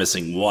 If we're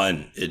missing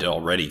one, it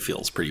already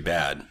feels pretty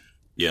bad,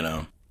 you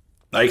know.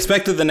 I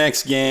expected the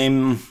next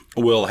game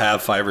will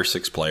have 5 or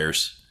 6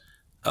 players.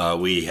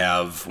 We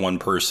have one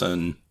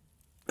person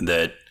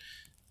that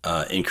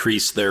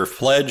increased their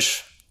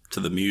pledge to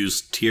the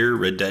Muse tier,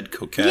 Red Dead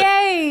Coquette.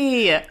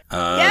 Yay!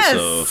 Yes!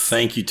 So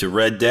thank you to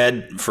Red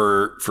Dead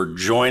for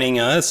joining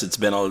us. It's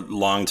been a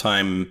long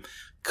time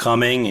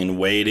coming and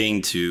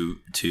waiting to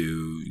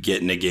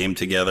get in a game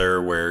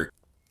together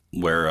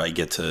where I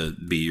get to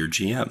be your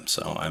GM.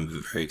 So I'm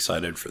very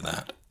excited for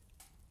that.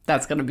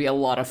 That's going to be a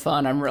lot of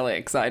fun. I'm really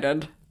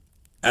excited.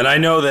 And I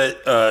know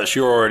that she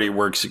already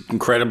works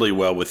incredibly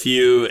well with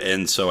you,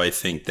 and so I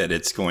think that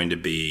it's going to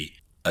be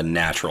a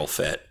natural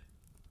fit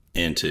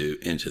into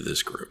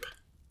this group.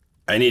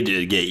 I need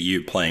to get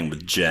you playing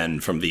with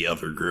Jen from the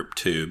other group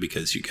too,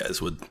 because you guys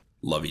would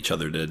love each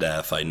other to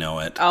death. I know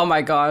it. Oh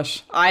my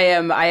gosh. I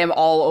am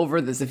all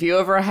over this. If you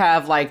ever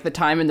have like the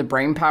time and the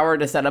brain power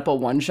to set up a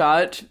one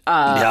shot,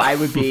 I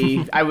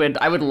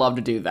would love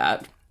to do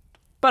that.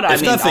 But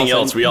if nothing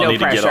else, we all need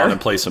to get on and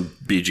play some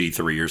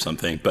BG3 or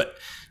something. But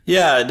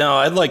yeah, no,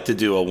 I'd like to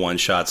do a one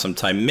shot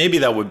sometime. Maybe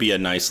that would be a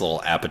nice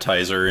little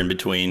appetizer in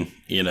between,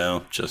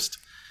 just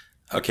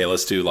okay,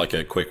 let's do like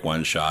a quick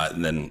one shot,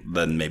 and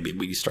then maybe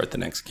we start the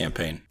next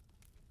campaign.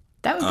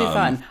 That would be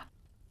fun.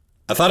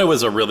 I thought it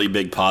was a really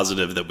big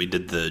positive that we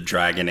did the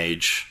Dragon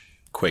Age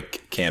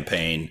quick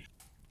campaign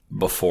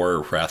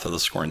before Wrath of the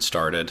Scorned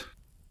started.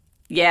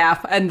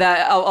 Yeah, and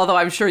that, although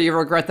I'm sure you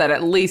regret that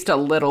at least a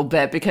little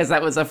bit, because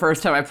that was the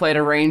first time I played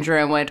a Ranger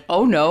and went,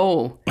 oh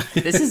no,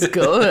 this is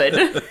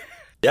good.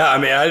 Yeah, I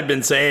mean, I've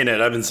been saying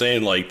it. I've been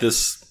saying, like,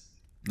 this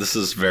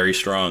is very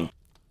strong.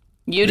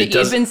 You've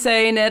been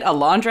saying it.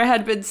 Alondra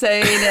had been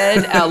saying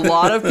it. A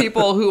lot of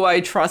people who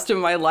I trust in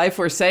my life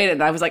were saying it.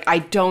 And I was like, I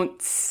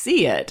don't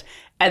see it.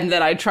 And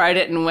then I tried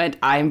it and went,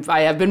 I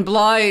have been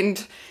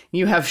blind.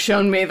 You have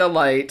shown me the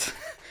light.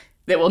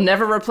 That will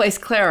never replace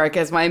Cleric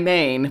as my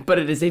main, but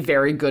it is a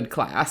very good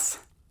class.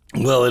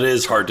 Well, it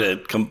is hard to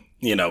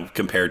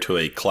compare to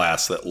a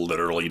class that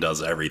literally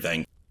does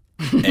everything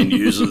and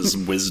uses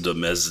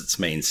wisdom as its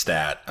main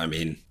stat. I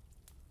mean,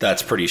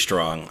 that's pretty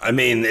strong. I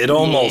mean, it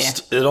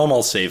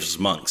almost saves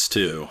monks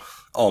too,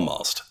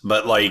 almost.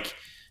 But like,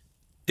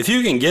 if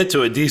you can get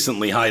to a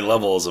decently high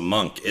level as a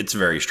monk, it's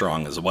very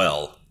strong as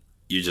well.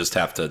 You just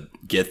have to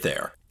get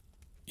there.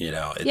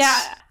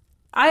 It's,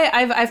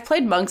 I've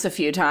played monks a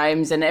few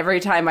times, and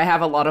every time I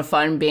have a lot of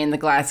fun being the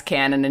glass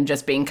cannon and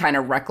just being kind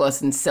of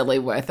reckless and silly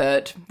with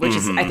it, which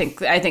is I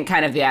think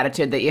kind of the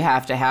attitude that you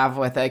have to have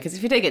with it. Because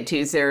if you take it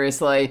too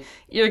seriously,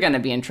 you're going to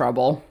be in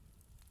trouble.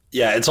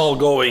 Yeah, it's all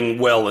going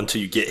well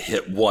until you get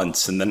hit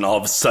once, and then all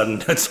of a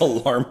sudden it's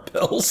alarm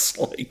bells.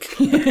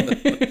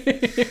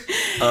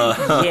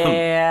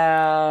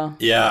 Yeah.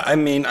 Yeah, I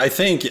mean, I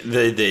think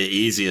the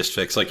easiest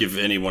fix, like if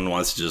anyone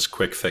wants to just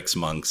quick fix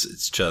monks,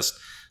 it's just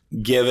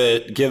give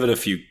it a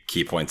few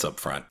key points up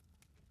front.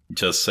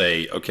 Just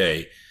say,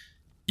 okay,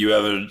 you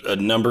have a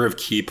number of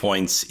key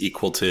points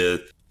equal to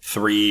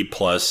 3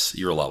 plus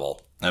your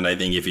level. And I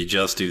think if you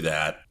just do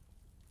that,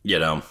 you're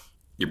that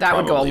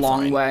probably would go a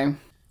long fine. way.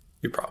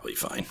 You're probably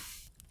fine.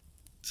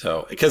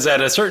 So, because at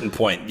a certain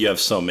point, you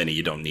have so many,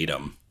 you don't need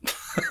them.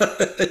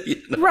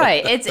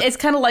 Right. It's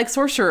kind of like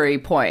sorcery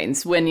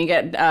points when you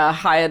get a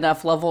high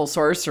enough level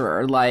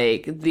sorcerer.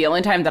 Like the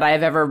only time that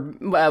I've ever,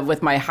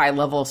 with my high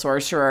level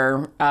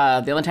sorcerer,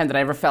 the only time that I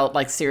ever felt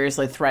like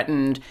seriously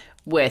threatened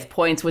with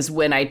points was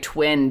when I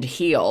twinned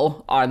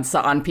heal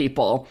on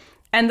people,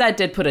 and that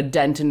did put a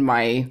dent in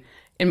my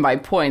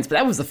points. But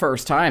that was the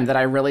first time that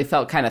I really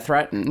felt kind of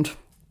threatened.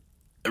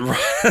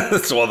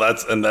 Well,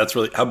 that's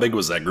really, how big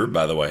was that group,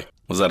 by the way?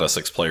 Was that a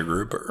 6-player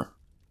group or?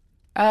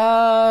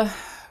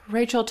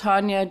 Rachel,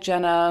 Tanya,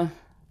 Jenna,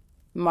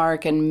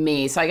 Mark, and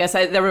me. So I guess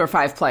there were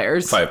 5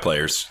 players. 5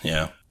 players,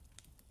 yeah.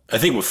 I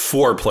think with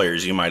 4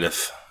 players, you might have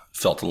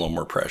felt a little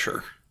more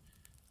pressure.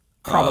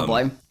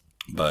 Probably.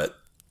 But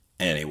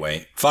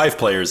anyway, 5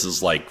 players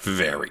is like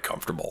very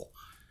comfortable.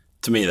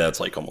 To me, that's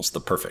like almost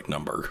the perfect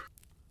number.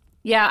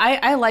 Yeah,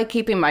 I like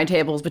keeping my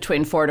tables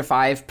between 4 to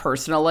 5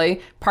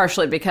 personally,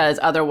 partially because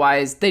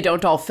otherwise they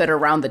don't all fit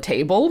around the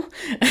table,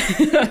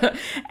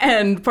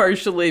 and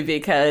partially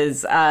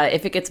because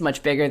if it gets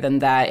much bigger than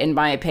that, in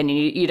my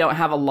opinion, you don't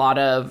have a lot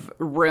of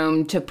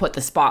room to put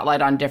the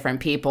spotlight on different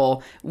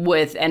people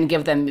and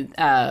give them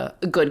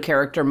good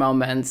character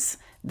moments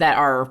that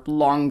are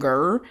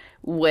longer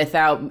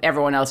without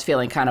everyone else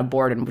feeling kind of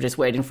bored and just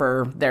waiting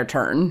for their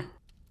turn.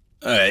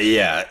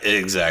 Yeah,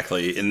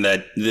 exactly. And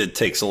that it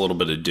takes a little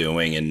bit of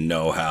doing and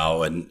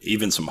know-how and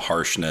even some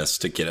harshness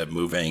to get it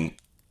moving.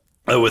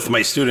 With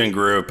my student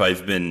group,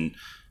 I've been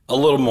a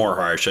little more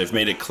harsh. I've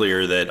made it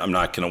clear that I'm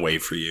not going to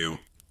wait for you.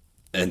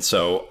 And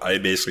so I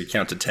basically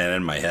count to 10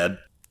 in my head.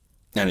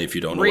 And if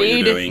you don't know what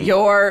you're doing, read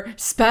your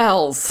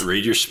spells.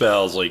 Read your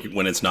spells. Like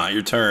when it's not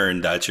your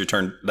turn, that's your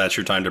turn. That's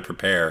your time to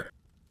prepare.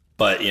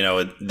 But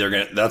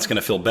that's going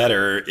to feel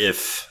better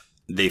if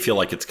they feel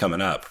like it's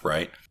coming up,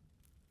 right?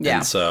 Yeah.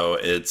 And so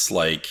it's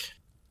like,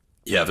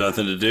 you have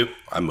nothing to do.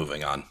 I'm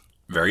moving on.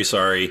 Very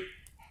sorry,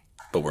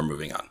 but we're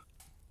moving on.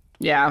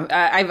 Yeah,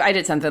 I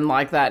did something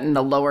like that in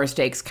the lower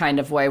stakes kind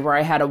of way where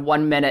I had a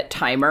 1-minute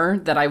timer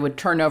that I would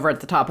turn over at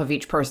the top of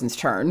each person's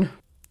turn.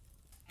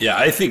 Yeah,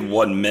 I think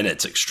 1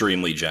 minute's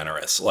extremely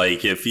generous.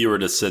 Like, if you were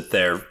to sit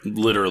there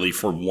literally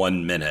for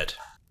 1 minute,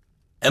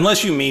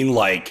 unless you mean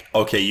like,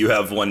 okay, you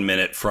have 1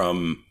 minute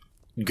from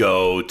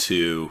go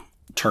to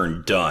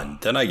turn done,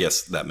 then I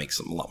guess that makes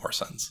a lot more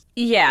sense.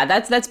 Yeah,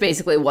 that's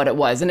basically what it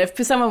was. And if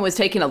someone was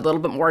taking a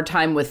little bit more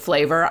time with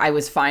flavor, I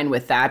was fine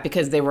with that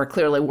because they were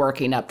clearly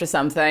working up to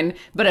something.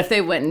 But if they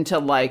went into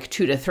like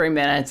 2 to 3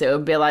 minutes, it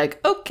would be like,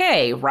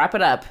 okay, wrap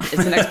it up.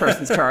 It's the next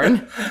person's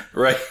turn.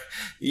 Right.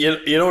 You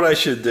know what I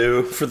should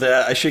do for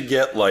that? I should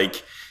get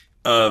like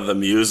the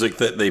music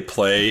that they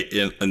play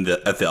at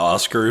the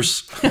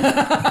Oscars.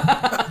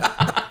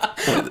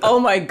 Oh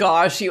my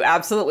gosh, you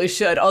absolutely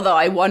should. Although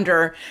I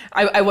wonder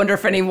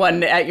if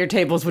anyone at your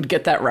tables would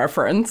get that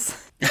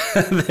reference.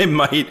 They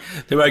might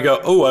go,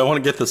 oh, I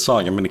want to get this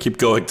song. I'm going to keep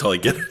going till I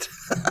get it.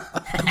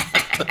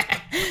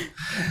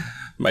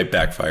 Might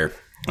backfire.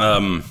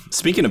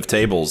 Speaking of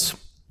tables.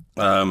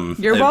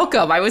 You're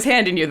welcome. I was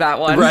handing you that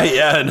one. Right,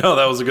 yeah, no,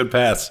 that was a good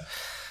pass.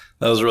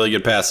 That was a really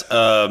good pass.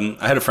 I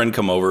had a friend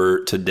come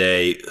over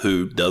today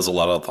who does a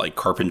lot of like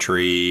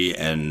carpentry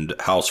and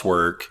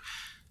housework.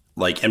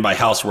 Like, and by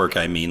housework,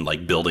 I mean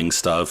like building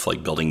stuff,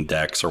 like building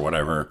decks or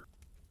whatever.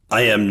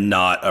 I am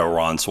not a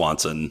Ron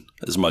Swanson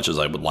as much as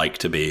I would like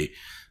to be.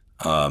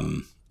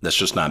 That's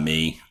just not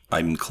me.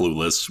 I'm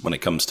clueless when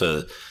it comes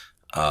to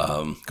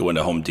going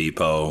to Home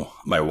Depot.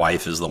 My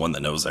wife is the one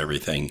that knows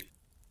everything,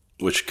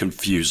 which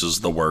confuses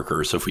the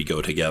workers if we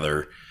go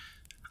together.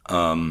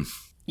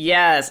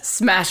 Yes,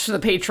 smash the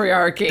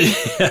patriarchy.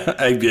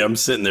 I'm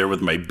sitting there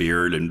with my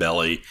beard and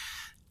belly,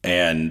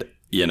 and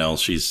you know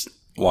she's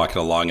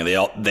walking along, and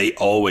they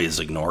always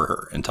ignore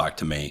her and talk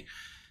to me,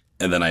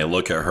 and then I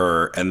look at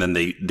her, and then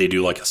they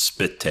do like a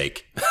spit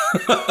take.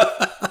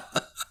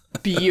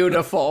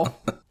 Beautiful.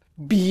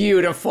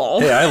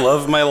 Hey, I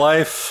love my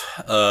life.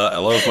 I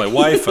love my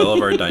wife. I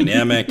love our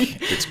dynamic.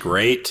 It's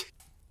great.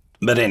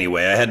 But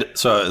anyway,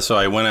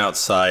 I went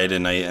outside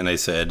and I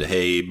said,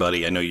 "Hey,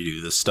 buddy, I know you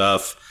do this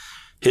stuff."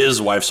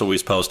 His wife's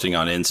always posting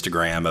on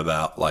Instagram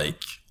about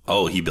like,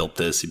 "Oh, he built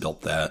this, he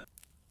built that."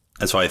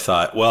 And so I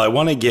thought, well, I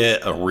want to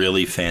get a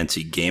really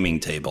fancy gaming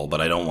table,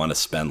 but I don't want to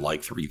spend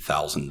like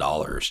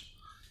 $3,000.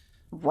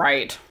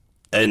 Right.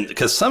 And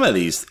because some of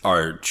these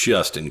are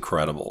just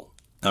incredible.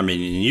 I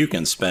mean, you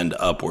can spend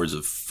upwards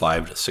of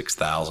 $5,000 to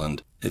 $6,000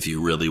 if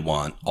you really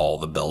want all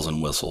the bells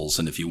and whistles,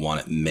 and if you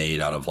want it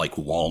made out of like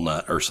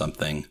walnut or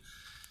something.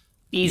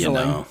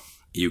 Easily.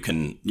 You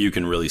can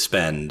really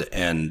spend.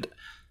 And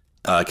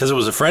because it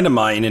was a friend of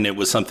mine, and it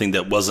was something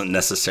that wasn't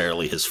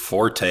necessarily his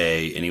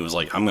forte, and he was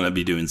like, I'm going to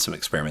be doing some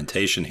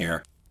experimentation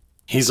here.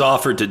 He's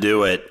offered to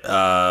do it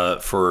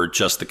for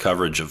just the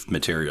coverage of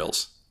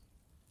materials.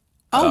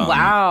 Oh,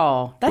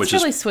 wow. That's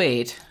really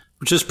sweet.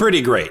 Which is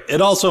pretty great.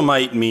 It also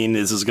might mean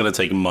this is going to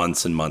take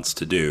months and months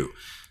to do.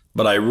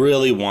 But I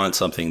really want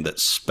something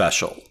that's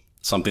special,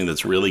 something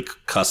that's really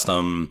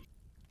custom,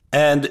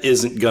 and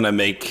isn't going to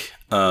make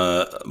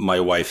my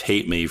wife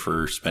hate me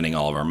for spending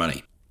all of our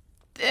money.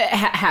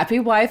 Happy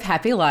wife,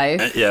 happy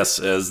life. Yes,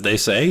 as they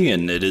say,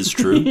 and it is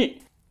true.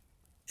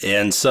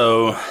 And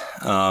so,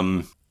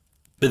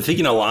 been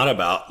thinking a lot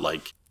about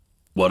like,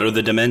 what are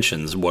the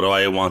dimensions? What do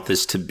I want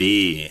this to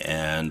be?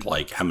 And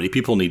like, how many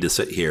people need to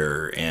sit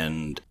here?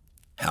 And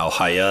how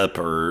high up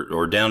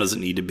or down does it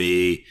need to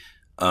be?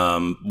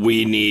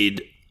 We're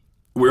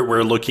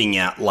looking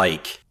at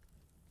like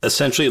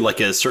essentially like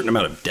a certain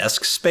amount of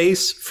desk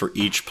space for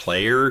each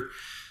player.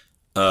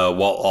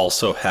 While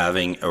also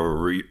having like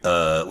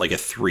a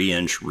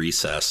 3-inch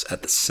recess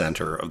at the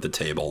center of the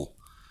table,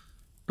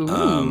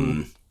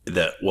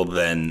 that will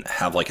then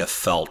have like a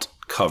felt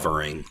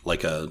covering,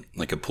 like a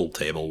pool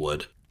table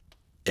would,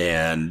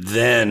 and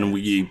then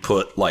we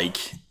put like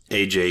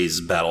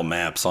AJ's battle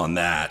maps on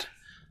that.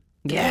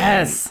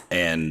 Yes,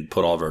 and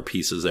put all of our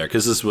pieces there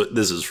because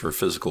this is for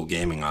physical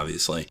gaming,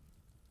 obviously,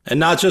 and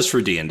not just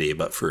for D&D,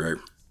 but for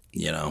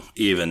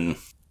even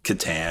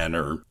Catan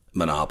or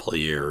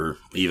Monopoly or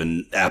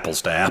even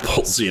apples to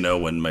apples,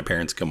 when my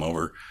parents come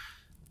over.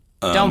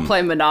 Don't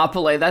play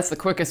Monopoly. That's the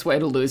quickest way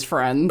to lose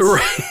friends.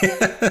 Right.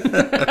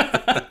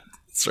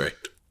 That's right.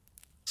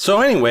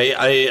 So anyway,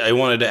 I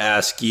wanted to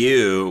ask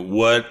you,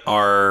 what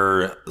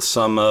are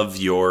some of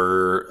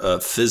your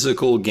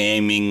physical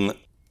gaming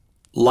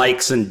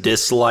likes and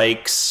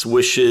dislikes,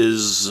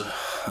 wishes,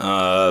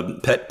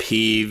 pet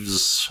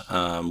peeves,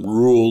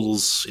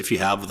 rules, if you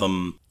have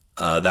them?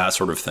 That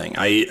sort of thing.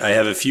 I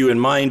have a few in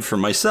mind for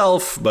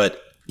myself,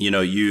 but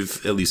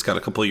you've at least got a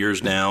couple of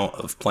years now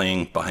of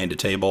playing behind a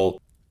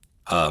table.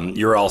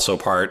 You're also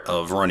part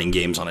of running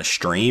games on a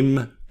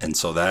stream, and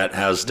so that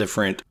has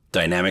different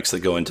dynamics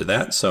that go into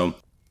that. So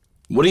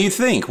what do you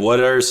think? What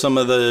are some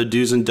of the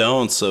do's and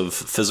don'ts of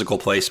physical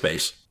play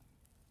space?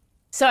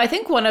 So I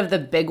think one of the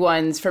big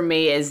ones for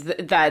me is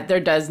that there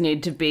does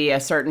need to be a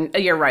certain,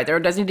 you're right, there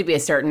does need to be a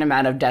certain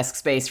amount of desk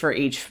space for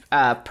each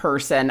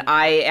person.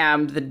 I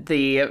am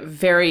the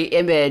very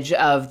image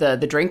of the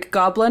drink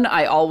goblin.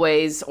 I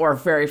always, or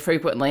very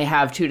frequently,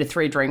 have 2 to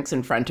 3 drinks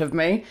in front of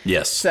me.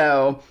 Yes.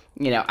 So,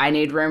 I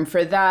need room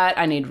for that.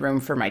 I need room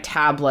for my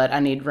tablet. I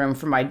need room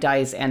for my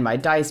dice and my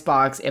dice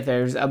box. If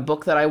there's a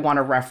book that I want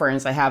to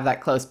reference, I have that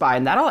close by,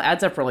 and that all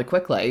adds up really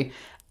quickly.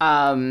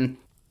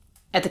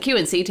 At the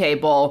Q&C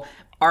table,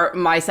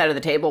 my side of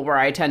the table where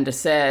I tend to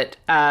sit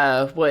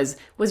was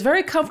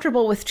very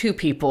comfortable with 2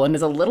 people and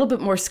is a little bit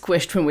more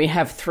squished when we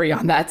have 3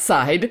 on that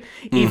side,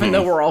 even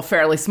though we're all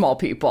fairly small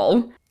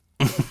people.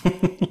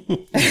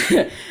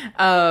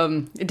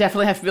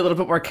 Definitely have to be a little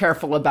bit more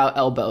careful about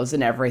elbows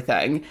and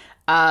everything.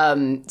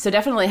 So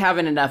definitely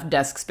having enough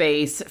desk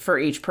space for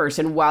each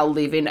person while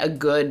leaving a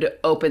good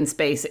open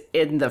space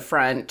in the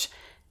front,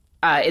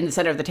 in the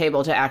center of the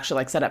table to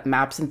actually set up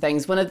maps and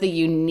things. One of the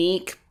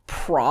unique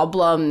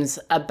problems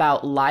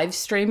about live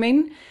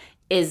streaming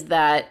is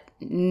that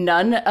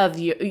none of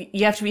you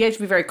have to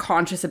be very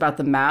conscious about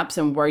the maps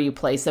and where you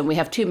place them. We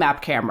have 2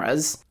 map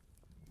cameras.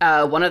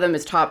 One of them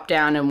is top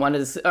down and one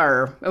of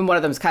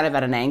them is kind of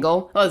at an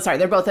angle. Oh, sorry,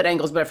 they're both at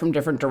angles but from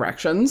different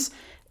directions.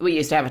 We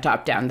used to have a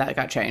top down, that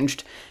got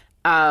changed.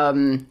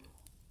 And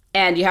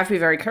you have to be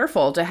very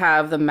careful to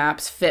have the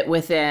maps fit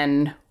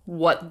within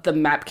what the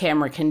map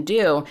camera can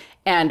do.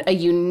 And a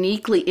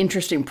uniquely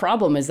interesting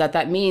problem is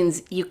that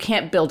means you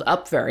can't build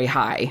up very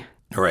high.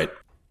 Right.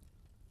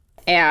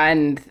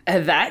 And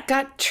that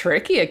got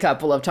tricky a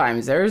couple of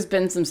times. There's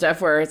been some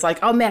stuff where it's like,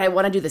 oh man, I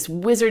want to do this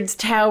wizard's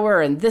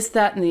tower and this,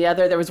 that, and the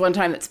other. There was one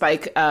time that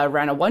Spike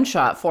ran a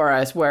one-shot for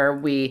us where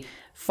we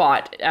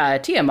fought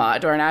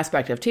Tiamat, or an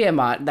aspect of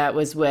Tiamat, that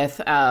was with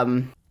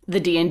the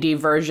D&D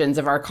versions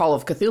of our Call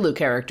of Cthulhu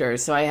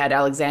characters. So I had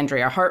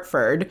Alexandria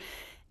Hartford,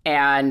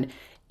 and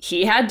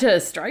he had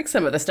to strike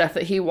some of the stuff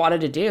that he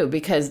wanted to do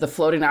because the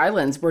floating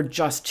islands were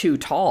just too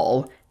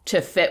tall to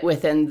fit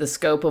within the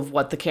scope of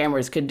what the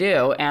cameras could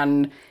do.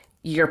 And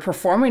you're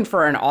performing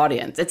for an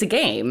audience. It's a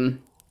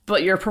game,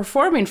 but you're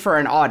performing for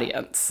an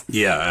audience.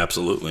 Yeah,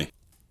 absolutely.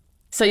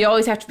 So you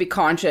always have to be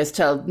conscious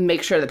to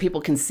make sure that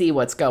people can see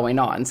what's going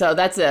on. So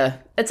that's a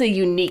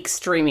unique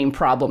streaming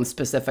problem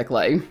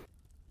specifically.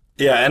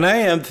 Yeah, and I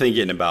am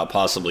thinking about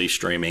possibly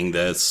streaming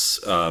this,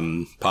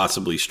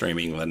 possibly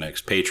streaming the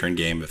next Patron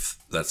game if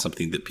that's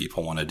something that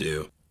people want to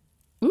do.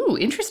 Ooh,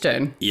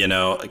 interesting.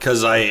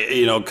 Because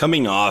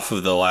coming off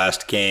of the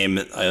last game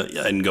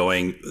and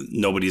going,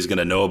 nobody's going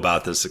to know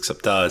about this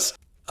except us,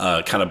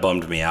 kind of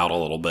bummed me out a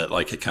little bit.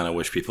 Like, I kind of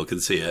wish people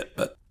could see it,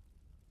 but...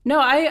 No,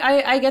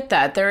 I get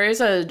that. There is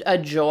a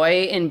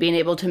joy in being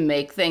able to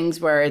make things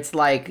where it's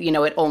like,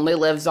 it only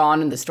lives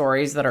on in the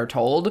stories that are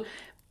told,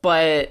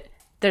 but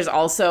there's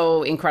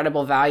also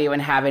incredible value in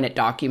having it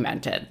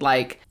documented.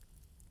 Like,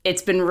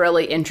 it's been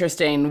really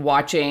interesting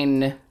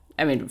watching,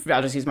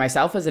 I'll just use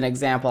myself as an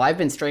example. I've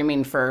been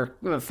streaming for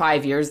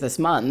 5 years this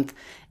month,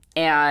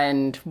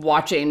 and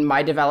watching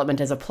my development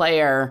as a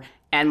player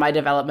and my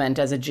development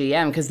as a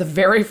GM, because the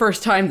very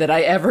first time that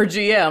I ever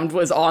GM'd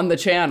was on the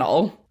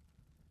channel.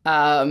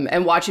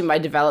 And watching my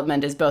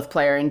development as both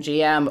player and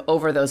GM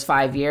over those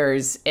 5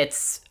 years,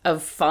 it's a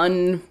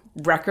fun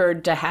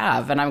record to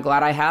have, and I'm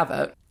glad I have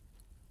it.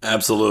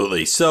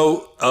 Absolutely.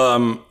 So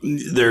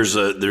there's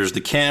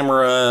the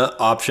camera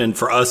option.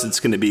 For us, it's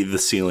going to be the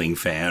ceiling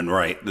fan,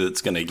 right?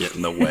 That's going to get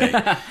in the way.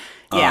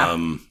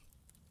 Yeah.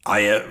 I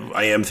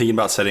am thinking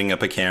about setting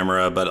up a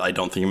camera, but I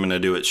don't think I'm going to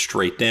do it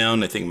straight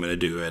down. I think I'm going to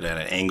do it at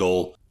an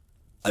angle.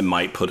 I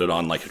might put it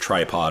on like a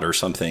tripod or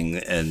something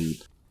and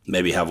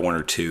maybe have 1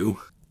 or 2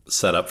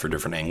 set up for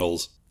different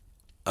angles.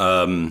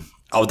 I'll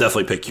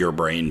definitely pick your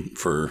brain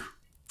for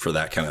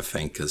that kind of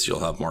thing because you'll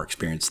have more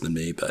experience than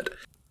me, but...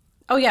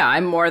 Oh, yeah,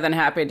 I'm more than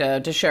happy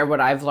to share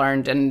what I've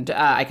learned. And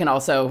I can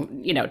also,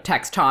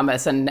 text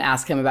Thomas and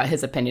ask him about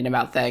his opinion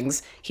about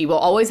things. He will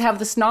always have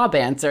the snob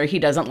answer. He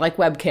doesn't like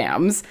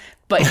webcams,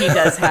 but he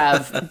does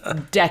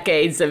have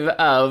decades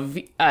of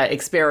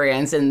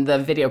experience in the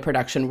video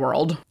production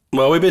world.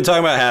 Well, we've been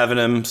talking about having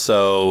him,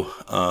 so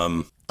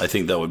I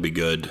think that would be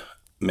good.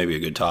 Maybe a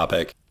good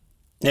topic.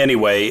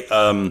 Anyway,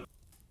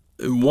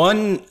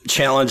 one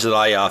challenge that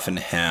I often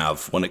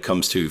have when it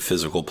comes to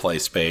physical play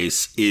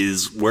space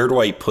is where do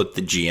I put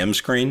the GM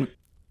screen?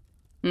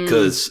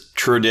 Because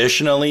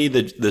traditionally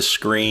the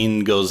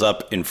screen goes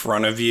up in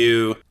front of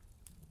you,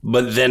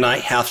 but then I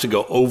have to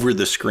go over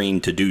the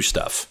screen to do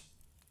stuff,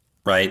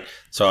 right?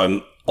 So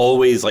I'm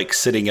always like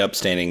sitting up,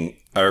 standing,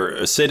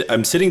 I'm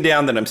sitting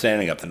down, then I'm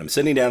standing up, then I'm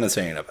sitting down and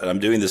standing up, and I'm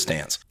doing the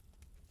stance.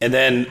 And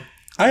then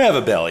I have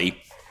a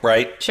belly,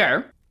 right?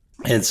 Sure.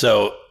 And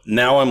so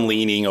now I'm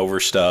leaning over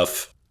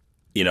stuff,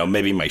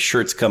 maybe my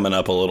shirt's coming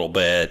up a little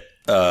bit.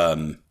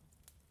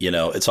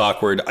 It's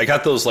awkward. I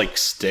got those like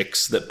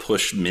sticks that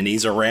push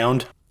minis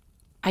around.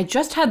 I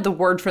just had the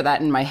word for that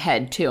in my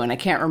head too, and I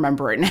can't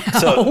remember it now.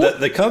 So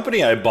the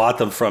company I bought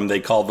them from, they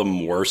call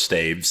them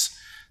Warstaves.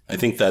 I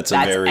think that's a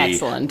very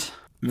excellent,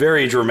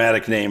 very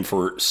dramatic name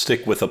for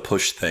stick with a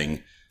push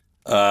thing.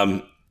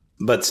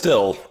 But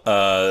still,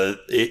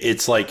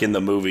 it's like in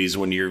the movies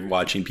when you're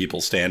watching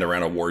people stand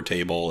around a war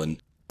table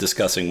and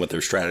discussing what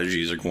their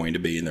strategies are going to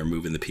be, and they're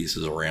moving the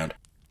pieces around.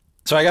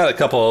 So I got a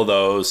couple of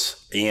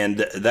those,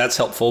 and that's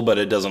helpful, but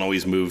it doesn't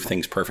always move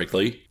things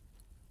perfectly.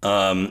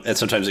 And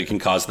sometimes it can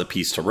cause the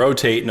piece to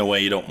rotate in a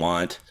way you don't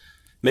want.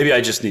 Maybe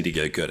I just need to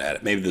get good at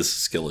it. Maybe this is a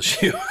skill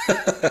issue.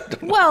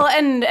 Well,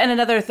 and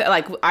another thing,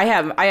 like I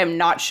am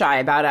not shy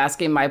about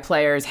asking my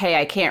players, "Hey,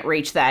 I can't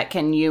reach that.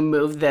 Can you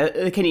move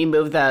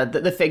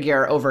the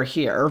figure over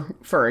here?"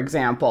 For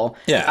example.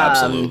 Yeah,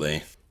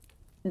 absolutely.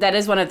 That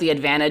is one of the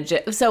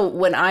advantages. So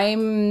when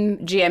I'm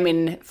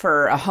GMing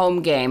for a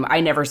home game,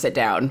 I never sit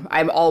down.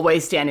 I'm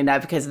always standing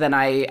up because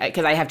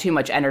I have too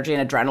much energy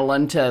and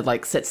adrenaline to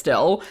like sit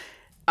still.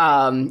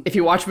 If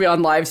you watch me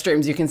on live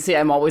streams, you can see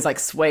I'm always like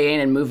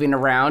swaying and moving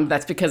around.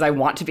 That's because I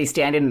want to be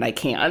standing and I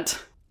can't.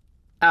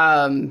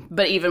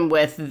 But even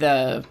with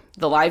the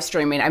live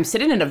streaming, I'm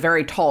sitting in a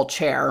very tall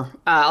chair.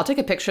 I'll take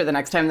a picture the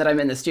next time that I'm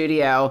in the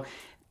studio.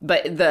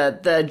 But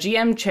the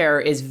GM chair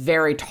is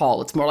very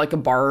tall. It's more like a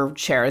bar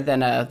chair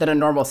than a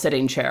normal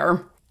sitting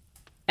chair.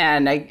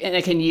 And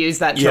I can use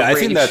that to reach. I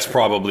think that's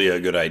probably a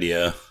good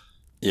idea.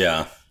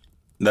 Yeah.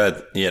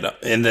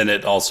 And then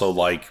it also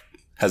like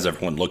has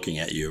everyone looking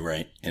at you,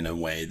 right, in a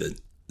way that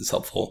is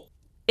helpful.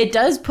 It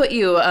does put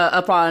you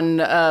up on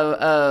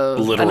a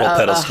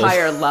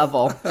higher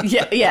level.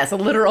 Yes, a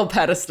literal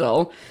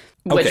pedestal,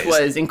 which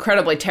was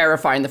incredibly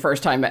terrifying the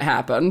first time it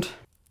happened.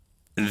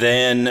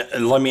 Then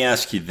let me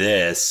ask you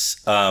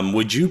this.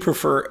 Would you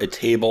prefer a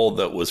table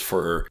that was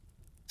for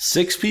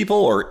 6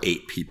 people or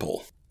 8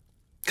 people?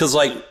 Because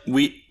like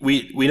we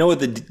know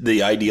what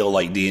the ideal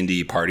like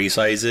D&D party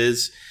size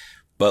is.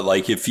 But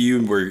like if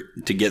you were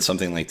to get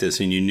something like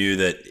this and you knew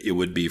that it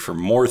would be for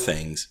more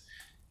things,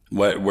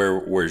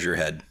 where's your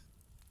head?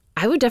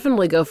 I would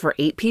definitely go for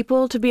 8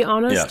 people, to be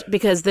honest,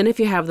 because then if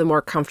you have the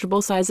more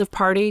comfortable size of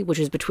party, which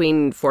is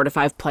between 4 to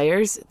 5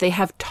 players, they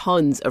have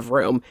tons of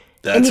room.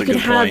 That's and you a can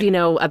good have,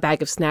 point. A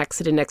bag of snacks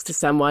sitting next to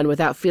someone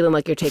without feeling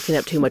like you're taking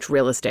up too much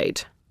real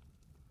estate.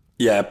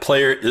 Yeah,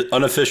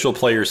 unofficial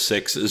player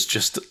 6 is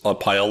just a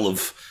pile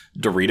of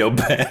Dorito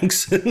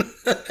bags.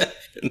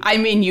 I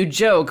mean, you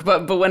joke,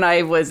 but when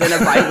I was in a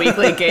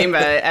bi-weekly game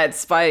at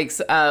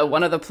Spikes,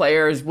 one of the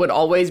players would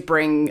always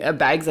bring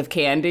bags of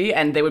candy,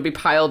 and they would be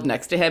piled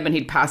next to him, and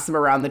he'd pass them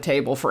around the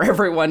table for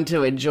everyone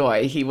to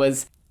enjoy. He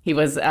was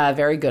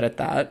very good at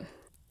that.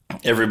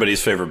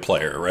 Everybody's favorite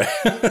player, right?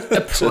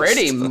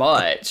 Pretty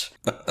much.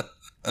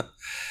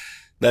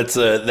 That's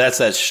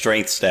that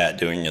strength stat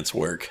doing its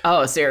work.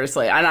 Oh,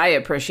 seriously. And I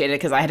appreciate it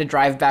because I had to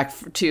drive back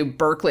to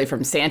Berkeley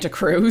from Santa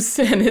Cruz,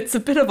 and it's a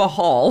bit of a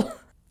haul.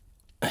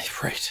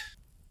 Right.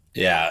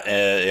 Yeah,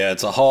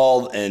 it's a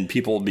haul, and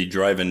people will be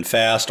driving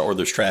fast, or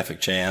there's traffic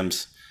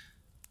jams.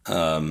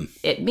 I'm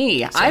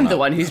the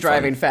one who's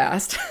driving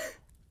fast.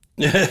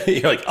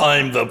 You're like,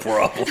 I'm the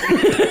problem.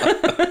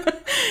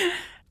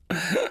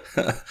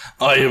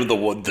 I am the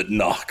one that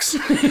knocks.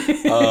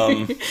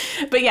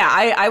 But yeah,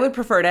 I would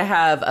prefer to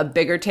have a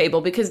bigger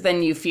table because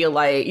then you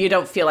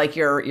don't feel like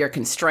you're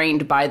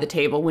constrained by the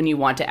table when you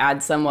want to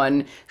add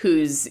someone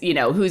who's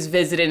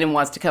visiting and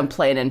wants to come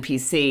play an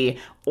NPC,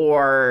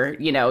 or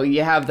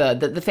you have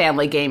the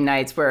family game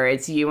nights where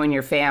it's you and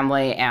your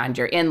family and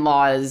your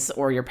in-laws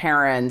or your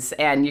parents,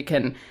 and you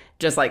can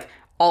just like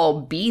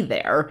all be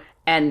there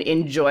and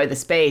enjoy the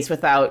space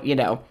without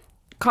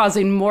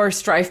causing more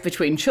strife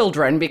between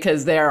children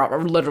because they're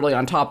literally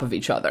on top of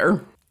each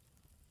other.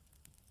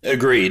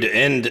 Agreed.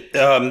 And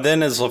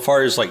then as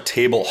far as like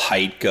table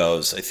height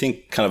goes, I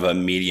think kind of a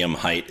medium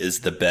height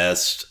is the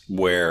best,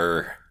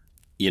 where,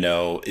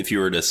 if you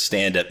were to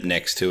stand up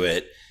next to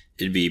it,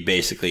 it'd be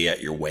basically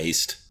at your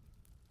waist.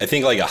 I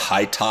think like a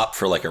high top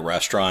for like a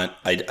restaurant,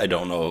 I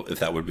don't know if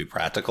that would be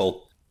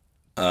practical,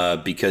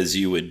 because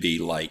you would be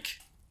like,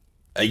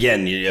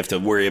 again, you have to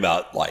worry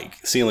about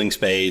like ceiling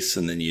space,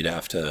 and then you'd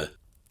have to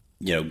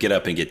get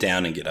up and get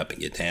down and get up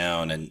and get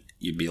down, and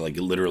you'd be like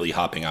literally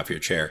hopping off your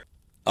chair.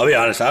 I'll be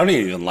honest, I don't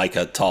even like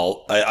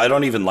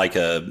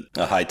a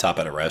high top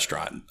at a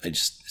restaurant.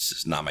 It's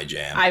just not my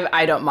jam.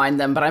 I don't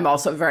mind them, but I'm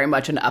also very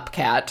much an up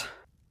cat.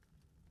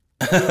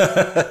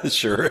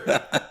 Sure.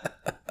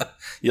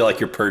 You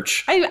like your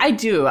perch? I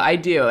do.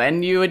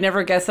 And you would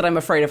never guess that I'm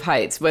afraid of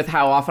heights with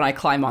how often I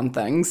climb on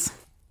things.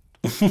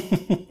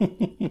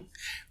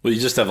 Well, you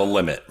just have a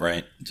limit,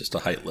 right? Just a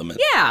height limit.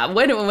 Yeah,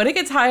 when it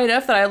gets high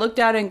enough that I look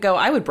down and go,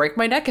 I would break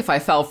my neck if I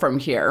fell from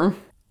here.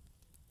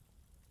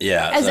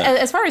 Yeah.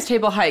 As far as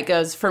table height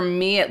goes, for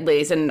me at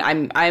least, and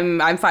I'm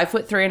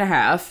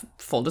 5'3.5",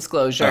 full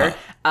disclosure.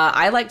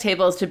 I like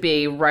tables to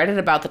be right at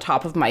about the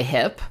top of my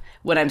hip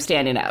when I'm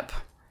standing up.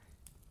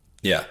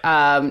 Yeah.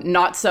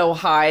 Not so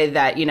high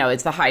that,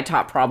 it's the high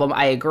top problem.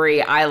 I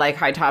agree. I like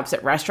high tops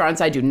at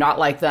restaurants. I do not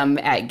like them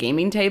at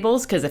gaming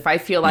tables, because if I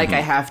feel like I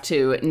have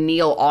to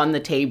kneel on the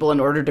table in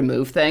order to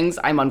move things,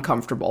 I'm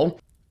uncomfortable.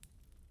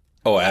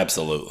 Oh,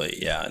 absolutely.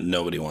 Yeah.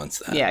 Nobody wants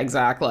that. Yeah,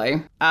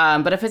 exactly.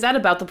 But if it's at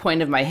about the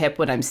point of my hip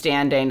when I'm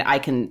standing, I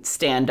can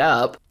stand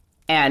up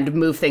and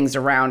move things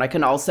around. I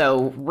can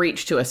also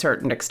reach to a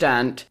certain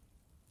extent.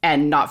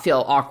 and not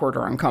feel awkward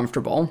or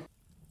uncomfortable.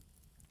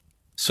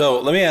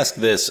 So let me ask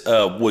this.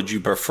 Would you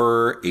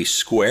prefer a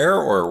square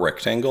or a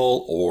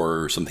rectangle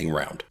or something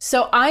round?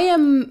 So I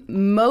am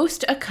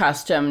most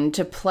accustomed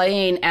to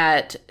playing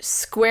at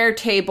square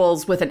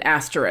tables with an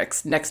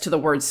asterisk next to the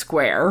word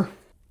square.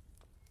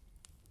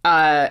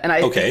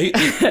 Okay.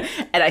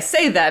 And I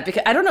say that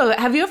because, I don't know,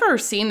 have you ever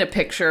seen a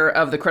picture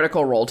of the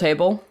Critical Role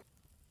table?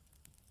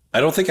 I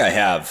don't think I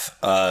have.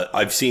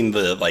 I've seen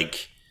the,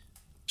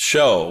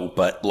 show,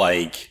 but,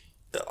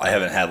 I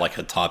haven't had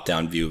a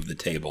top-down view of the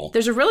table.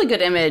 There's a really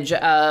good image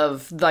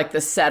of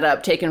the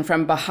setup taken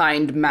from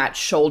behind Matt's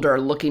shoulder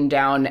looking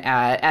down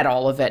at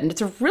all of it. And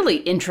it's a really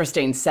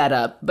interesting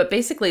setup. But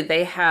basically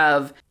they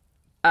have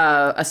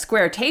a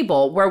square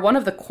table where one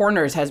of the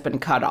corners has been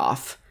cut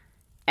off.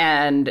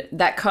 And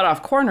that cut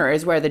off corner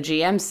is where the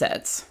GM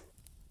sits.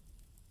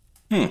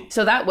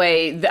 So that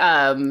way,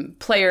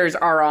 players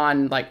are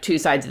on two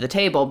sides of the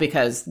table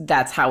because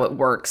that's how it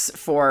works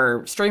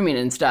for streaming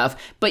and stuff.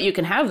 But you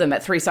can have them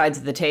at three sides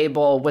of the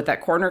table with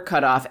that corner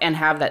cut off and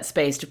have that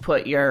space to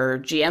put your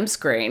GM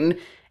screen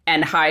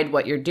and hide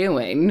what you're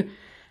doing.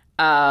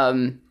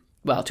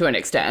 Well, to an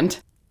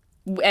extent.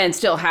 And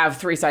still have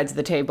three sides of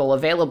the table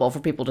available for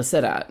people to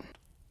sit at.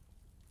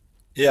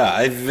 Yeah,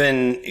 I've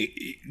been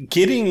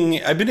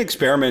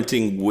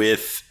experimenting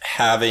with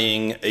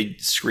having a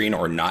screen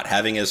or not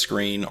having a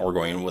screen or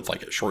going with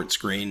a short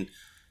screen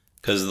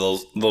because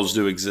those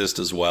do exist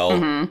as well.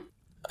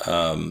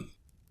 Mm-hmm.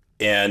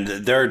 And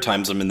there are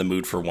times I'm in the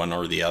mood for one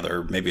or the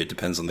other. Maybe it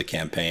depends on the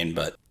campaign,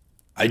 but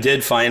I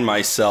did find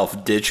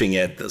myself ditching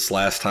it this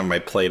last time I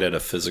played at a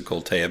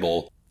physical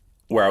table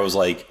where I was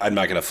like, I'm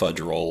not going to fudge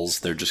rolls.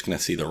 They're just going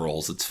to see the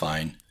rolls. It's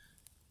fine.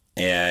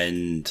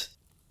 And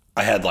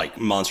I had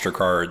monster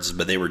cards,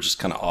 but they were just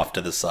kind of off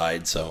to the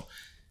side. So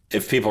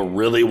if people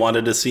really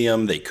wanted to see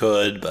them, they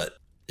could, but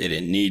they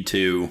didn't need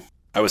to.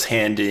 I was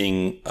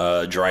handing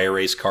dry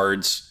erase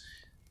cards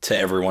to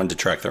everyone to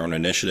track their own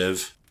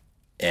initiative.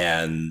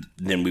 And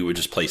then we would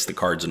just place the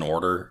cards in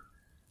order.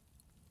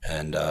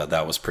 And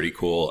that was pretty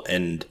cool.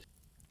 And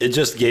it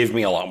just gave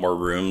me a lot more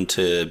room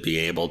to be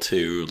able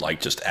to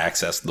just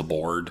access the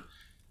board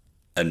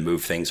and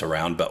move things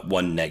around. But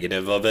one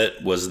negative of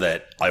it was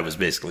that I was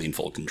basically in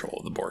full control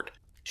of the board.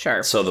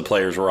 Sure. So the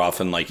players were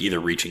often either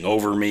reaching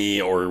over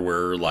me or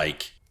were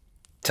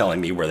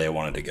telling me where they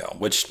wanted to go,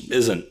 which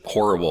isn't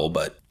horrible,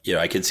 but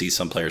I could see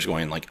some players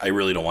going I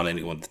really don't want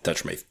anyone to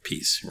touch my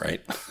piece,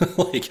 right?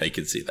 I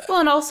could see that.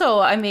 Well, and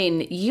also,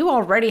 you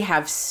already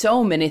have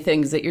so many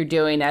things that you're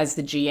doing as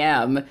the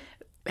GM.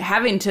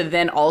 Having to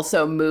then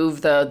also move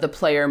the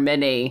player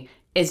mini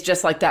is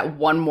just that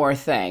one more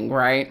thing,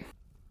 right?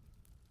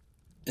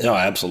 No,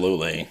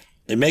 absolutely.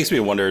 It makes me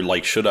wonder,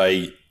 should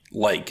I,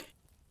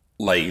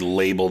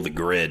 label the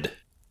grid,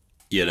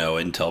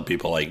 and tell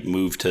people,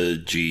 move to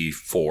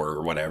G4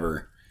 or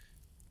whatever,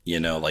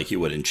 like you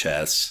would in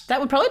chess.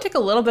 That would probably take a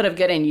little bit of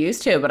getting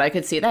used to, but I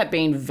could see that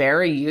being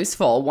very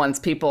useful once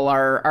people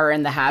are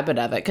in the habit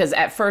of it. Because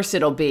at first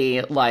it'll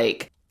be,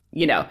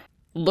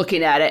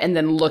 looking at it and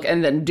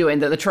then doing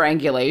the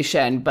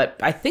triangulation. But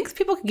I think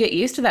people can get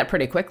used to that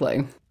pretty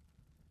quickly.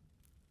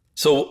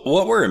 So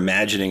what we're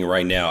imagining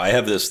right now, I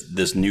have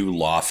this new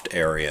loft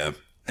area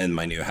in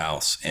my new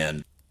house,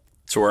 and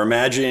so we're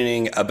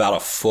imagining about a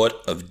foot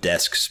of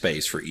desk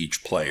space for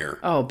each player.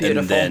 Oh,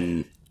 beautiful. And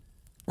then,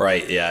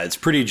 right, yeah, it's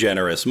pretty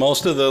generous.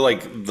 Most of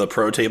the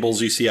pro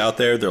tables you see out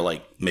there, they're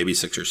maybe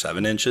 6 or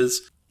 7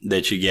 inches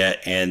that you get,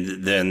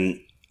 and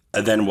then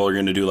we're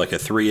going to do a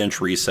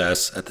 3-inch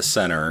recess at the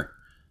center,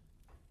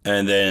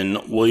 and then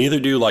we'll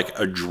either do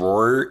a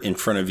drawer in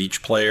front of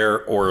each player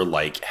or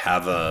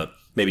have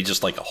maybe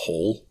just a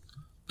hole,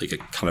 a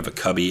kind of a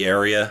cubby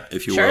area,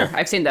 if you will. Sure,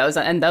 I've seen those,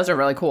 and those are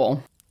really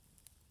cool.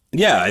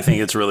 Yeah, I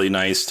think it's really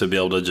nice to be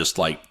able to just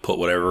put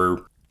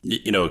whatever,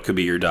 it could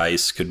be your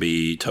dice, could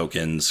be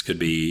tokens, could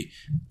be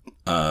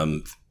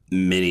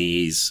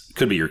minis,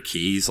 could be your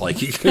keys,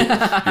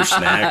 your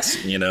snacks,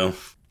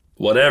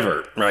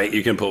 whatever, right?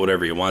 You can put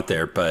whatever you want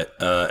there. But,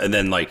 and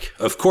then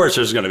of course,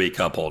 there's going to be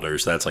cup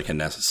holders. That's a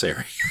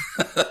necessary.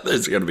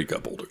 There's going to be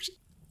cup holders.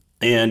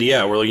 And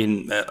yeah, we're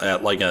looking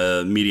at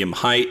a medium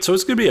height. So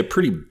it's going to be a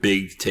pretty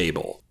big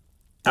table.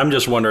 I'm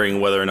just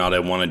wondering whether or not I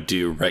want to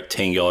do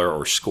rectangular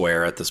or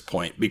square at this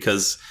point,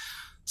 because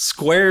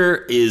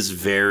square is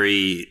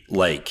very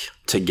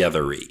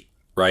together-y,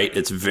 right?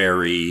 It's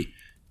very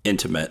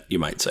intimate, you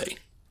might say,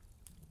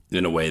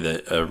 in a way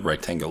that a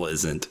rectangle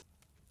isn't.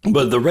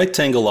 But the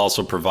rectangle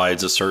also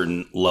provides a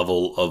certain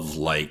level of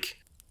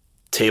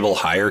table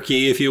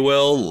hierarchy, if you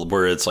will,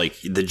 where it's the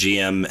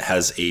GM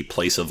has a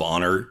place of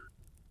honor,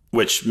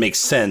 which makes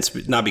sense,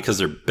 but not because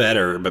they're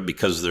better, but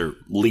because they're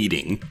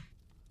leading.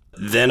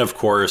 Then, of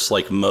course,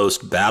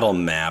 most battle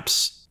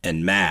maps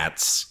and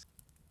mats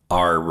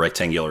are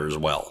rectangular as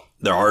well.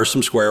 There are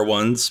some square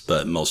ones,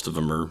 but most of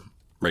them are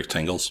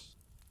rectangles.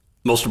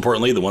 Most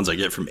importantly, the ones I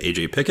get from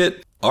AJ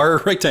Pickett are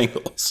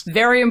rectangles.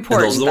 Very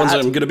important. And those are the ones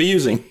I'm going to be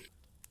using.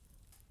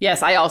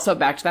 Yes, I also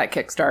backed that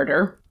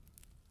Kickstarter.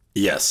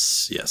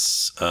 Yes.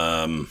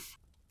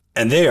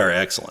 And they are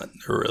excellent.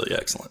 They're really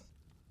excellent.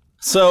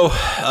 So,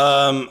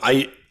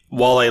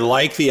 while I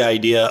like the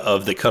idea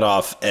of the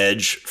cutoff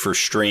edge for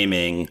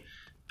streaming,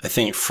 I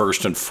think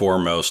first and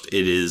foremost,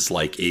 it is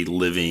like a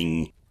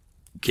living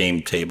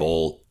game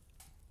table,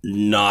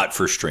 not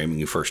for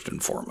streaming first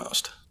and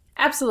foremost.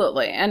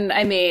 Absolutely. And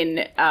I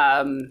mean,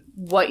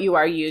 what you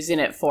are using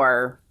it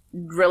for,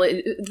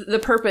 really, the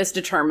purpose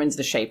determines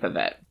the shape of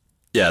it.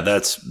 Yeah,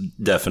 that's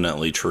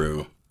definitely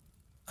true.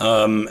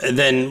 And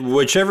then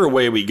whichever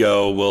way we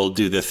go, we'll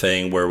do the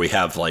thing where we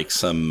have like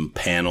some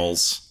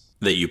panels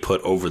that you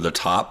put over the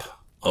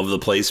top of the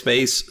play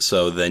space.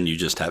 So then you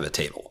just have a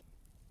table.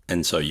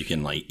 And so you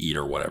can like eat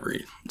or whatever.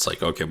 It's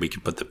like, okay, we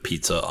can put the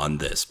pizza on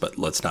this, but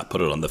let's not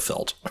put it on the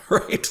felt,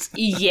 right?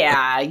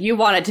 Yeah, you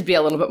want it to be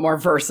a little bit more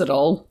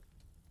versatile.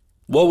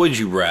 What would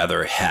you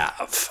rather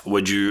have?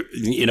 Would you,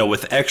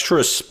 with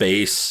extra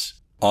space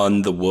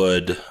on the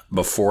wood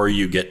before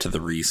you get to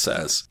the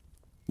recess,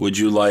 would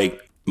you like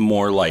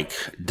more like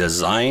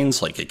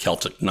designs, like a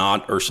Celtic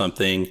knot or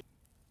something?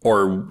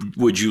 Or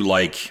would you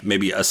like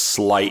maybe a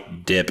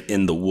slight dip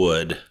in the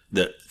wood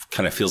that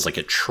kind of feels like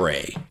a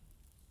tray?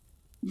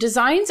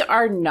 Designs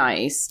are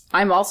nice.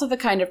 I'm also the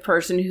kind of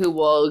person who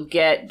will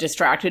get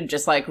distracted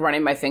just like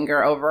running my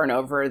finger over and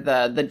over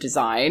the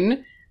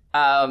design,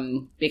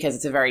 because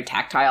it's a very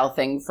tactile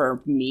thing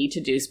for me to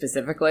do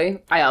specifically.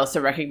 I also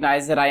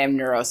recognize that I am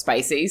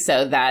neurospicy,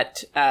 so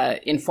that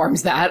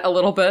informs that a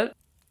little bit.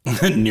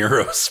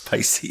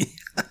 Neurospicy.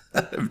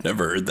 I've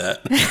never heard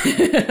that.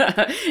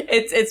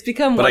 It's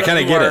become but I kind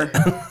of get it.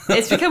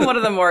 It's become one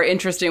of the more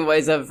interesting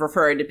ways of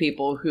referring to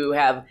people who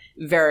have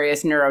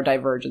various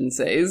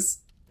neurodivergencies.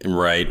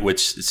 Right,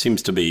 which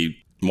seems to be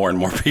more and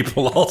more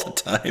people all the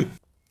time.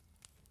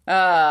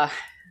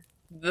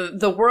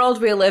 The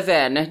world we live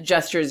in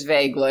gestures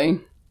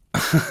vaguely.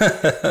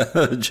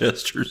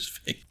 Gestures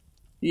vaguely.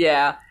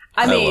 Yeah.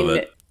 I mean, love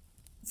it.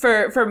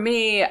 For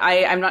me,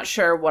 I'm not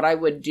sure what I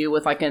would do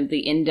with like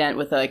the indent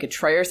with like a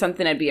tray or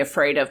something. I'd be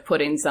afraid of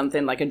putting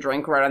something like a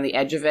drink right on the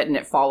edge of it and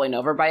it falling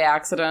over by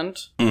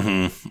accident.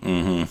 Mm-hmm.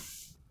 Mm-hmm.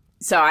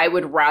 So I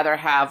would rather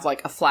have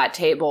like a flat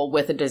table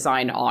with a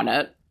design on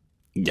it.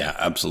 Yeah,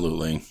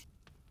 absolutely.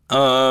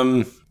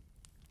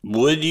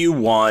 Would you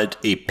want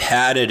a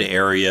padded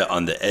area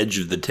on the edge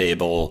of the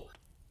table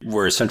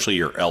where essentially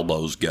your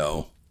elbows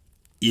go,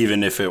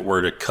 even if it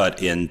were to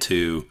cut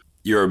into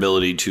your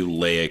ability to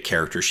lay a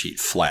character sheet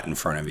flat in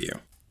front of you?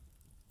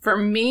 For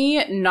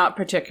me, not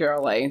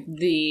particularly.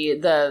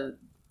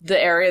 The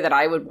area that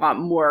I would want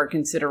more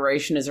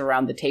consideration is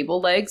around the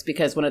table legs,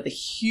 because one of the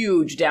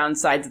huge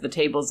downsides of the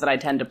tables that I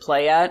tend to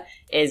play at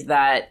is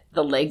that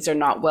the legs are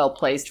not well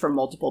placed for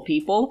multiple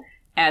people.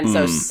 And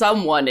so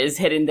someone is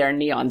hitting their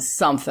knee on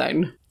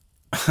something.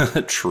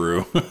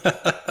 True.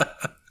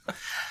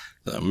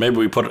 So maybe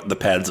we put the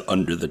pads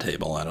under the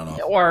table. I don't know.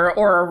 Or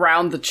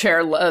around the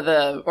chair,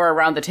 or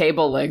around the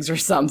table legs or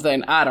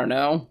something. I don't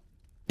know.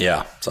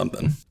 Yeah,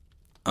 something.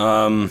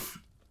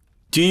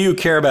 Do you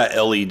care about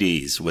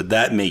LEDs? Would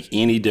that make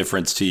any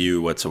difference to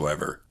you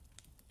whatsoever?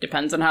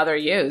 Depends on how they're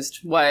used.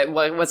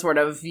 What sort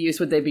of use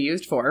would they be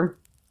used for?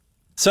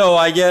 So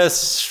I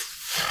guess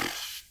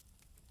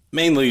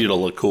mainly to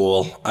look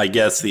cool. I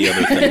guess the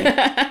other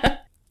thing.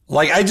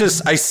 Like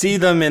I see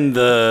them in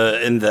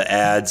the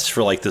ads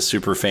for like the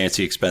super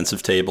fancy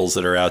expensive tables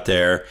that are out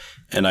there,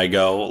 and I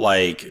go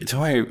like,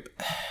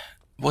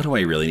 what do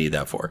I really need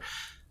that for?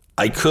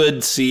 I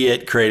could see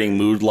it creating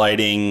mood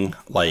lighting,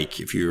 like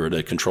if you were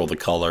to control the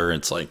color,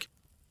 it's like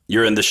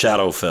you're in the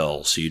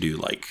Shadowfell, so you do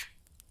like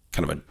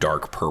kind of a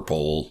dark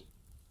purple,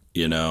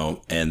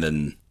 and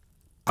then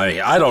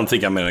I don't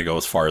think I'm going to go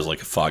as far as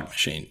like a fog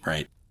machine,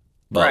 right?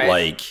 But right.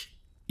 like,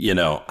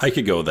 I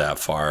could go that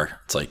far.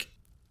 It's like,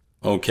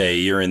 okay,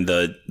 you're in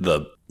the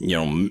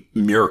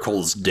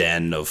Miracle's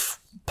den of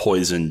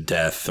poison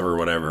death or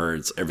whatever.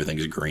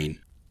 Everything's green.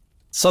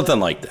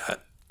 Something like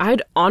that.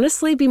 I'd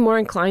honestly be more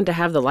inclined to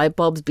have the light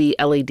bulbs be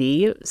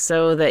LED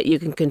so that you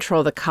can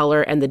control the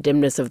color and the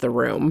dimness of the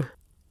room.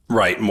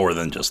 Right, more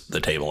than just the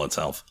table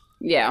itself.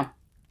 Yeah.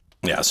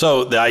 Yeah,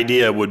 so the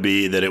idea would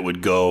be that it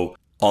would go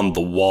on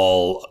the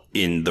wall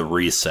in the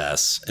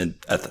recess and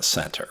at the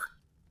center.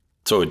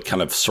 So it would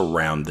kind of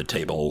surround the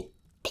table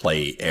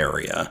play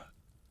area.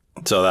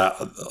 So that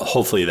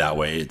hopefully that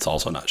way it's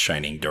also not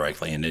shining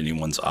directly in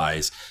anyone's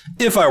eyes.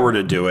 If I were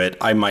to do it,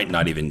 I might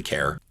not even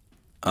care.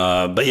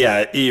 But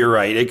yeah, you're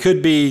right. It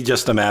could be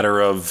just a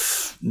matter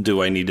of,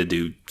 do I need to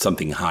do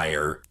something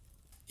higher,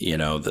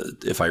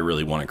 if I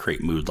really want to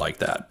create mood like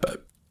that.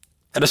 But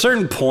at a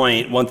certain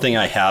point, one thing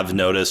I have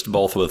noticed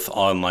both with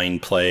online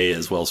play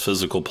as well as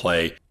physical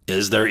play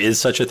is there is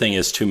such a thing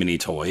as too many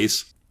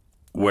toys,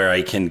 where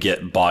I can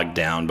get bogged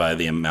down by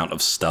the amount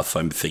of stuff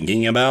I'm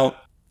thinking about.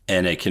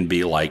 And it can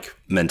be like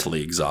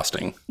mentally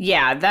exhausting.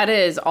 Yeah, that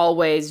is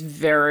always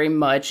very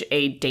much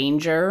a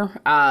danger.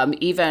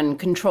 Even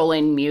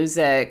controlling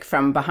music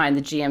from behind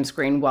the GM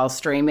screen while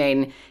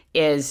streaming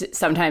is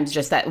sometimes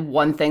just that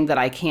one thing that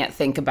I can't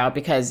think about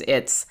because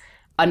it's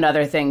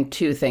another thing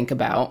to think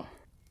about.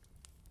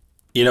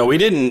 We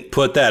didn't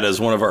put that as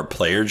one of our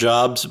player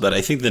jobs, but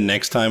I think the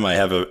next time I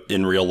have a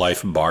in real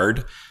life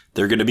bard,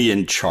 they're going to be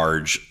in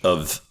charge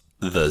of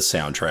the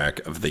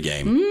soundtrack of the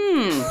game.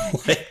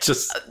 That's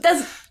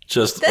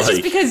just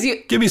because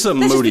you give me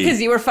something moody. Just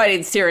because you were fighting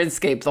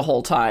Sirenscape the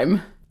whole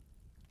time.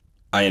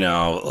 I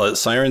know.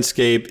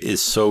 Sirenscape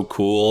is so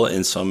cool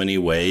in so many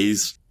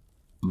ways,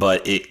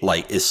 but it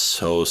is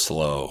so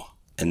slow,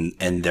 and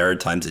there are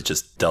times it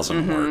just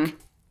doesn't work.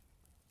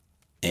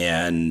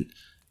 And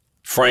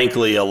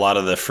frankly, a lot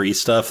of the free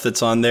stuff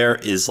that's on there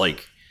is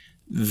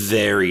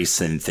very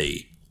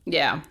synthy.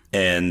 Yeah.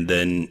 And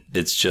then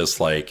it's just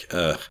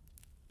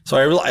so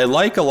I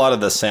like a lot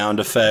of the sound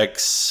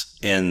effects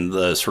and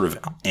the sort of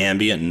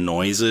ambient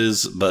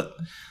noises, but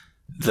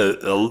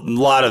a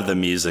lot of the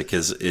music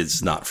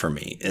is not for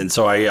me. And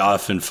so I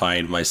often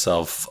find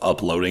myself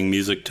uploading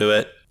music to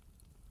it,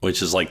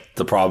 which is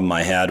the problem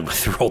I had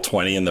with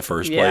Roll20 in the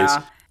first place.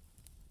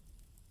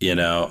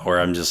 Where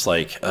I'm just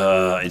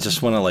I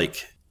just want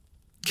to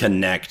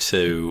connect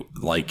to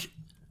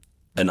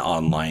an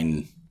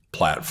online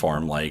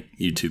platform like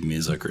YouTube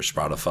Music or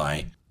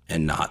Spotify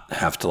and not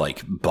have to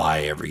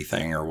buy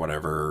everything or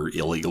whatever,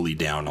 illegally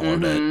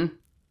download it.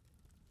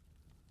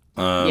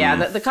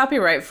 The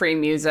copyright free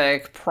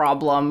music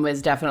problem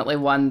is definitely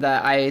one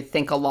that I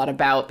think a lot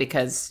about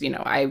because,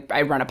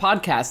 I run a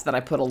podcast that I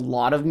put a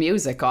lot of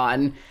music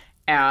on.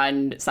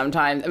 And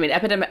sometimes,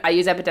 I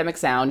use Epidemic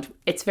Sound.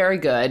 It's very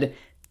good.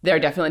 There are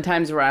definitely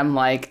times where I'm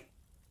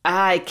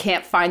I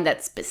can't find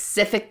that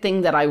specific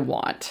thing that I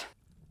want.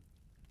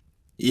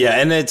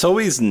 Yeah, and it's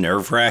always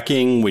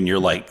nerve-wracking when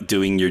you're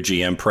doing your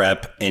GM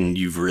prep and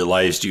you've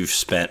realized you've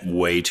spent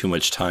way too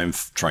much time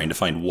trying to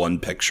find one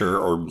picture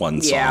or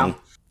one song.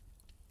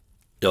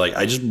 You're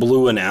I just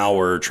blew an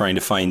hour trying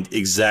to find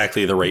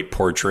exactly the right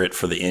portrait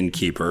for the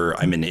innkeeper.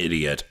 I'm an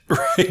idiot,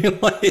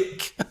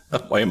 right?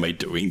 Why am I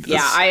doing this?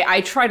 Yeah,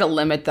 I try to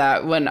limit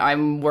that when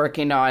I'm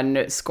working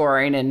on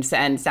scoring and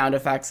sound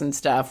effects and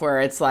stuff, where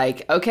it's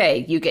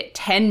okay, you get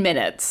 10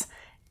 minutes.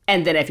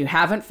 And then if you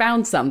haven't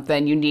found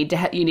something, you need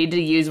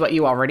to use what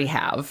you already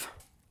have.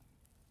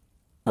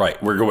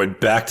 Right. We're going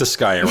back to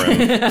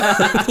Skyrim.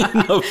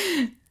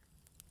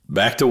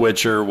 Back to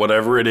Witcher,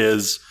 whatever it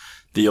is.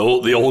 The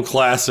old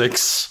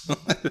classics.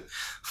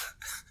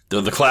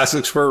 They're the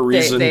classics for a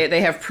reason.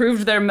 They have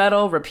proved their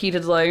mettle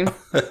repeatedly.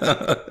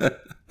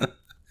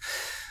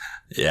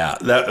 Yeah,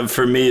 that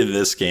for me,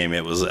 this game,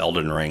 it was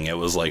Elden Ring. It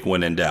was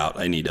when in doubt,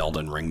 I need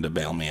Elden Ring to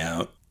bail me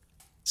out.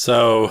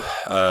 So,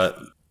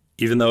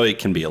 even though it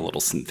can be a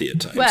little synthy at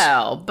times.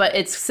 Well, but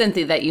it's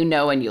synthy that you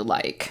know and you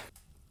like.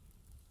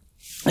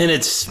 And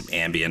it's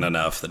ambient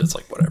enough that it's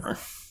whatever.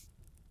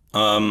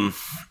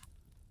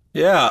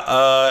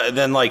 Yeah,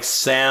 then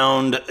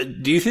sound.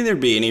 Do you think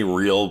there'd be any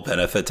real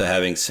benefit to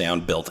having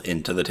sound built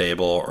into the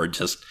table, or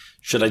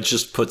should I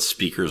just put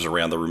speakers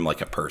around the room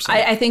like a person?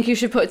 I think you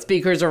should put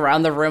speakers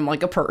around the room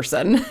like a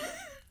person.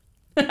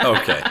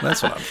 Okay,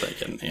 that's what I'm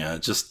thinking. Yeah,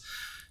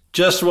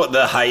 just what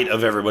the height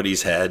of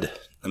everybody's head.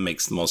 That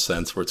makes the most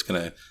sense. Where it's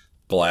gonna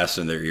blast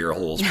in their ear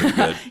holes pretty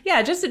good.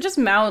 Yeah, just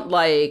mount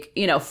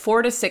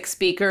 4 to 6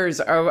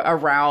 speakers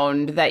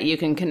around that you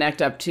can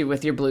connect up to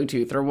with your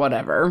Bluetooth or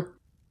whatever.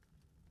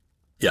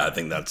 Yeah, I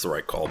think that's the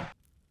right call.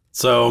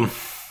 So,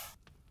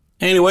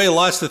 anyway,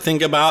 lots to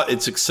think about.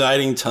 It's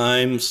exciting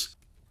times.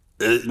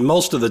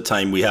 Most of the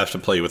time, we have to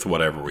play with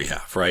whatever we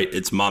have, right?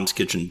 It's Mom's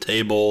kitchen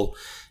table.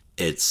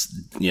 It's,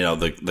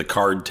 the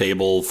card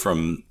table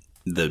from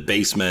the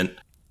basement.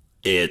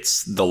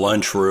 It's the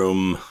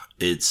lunchroom.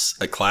 It's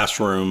a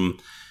classroom.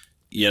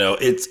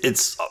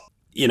 It's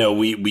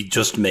we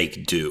just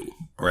make do,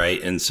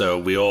 right? And so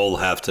we all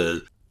have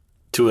to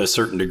a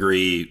certain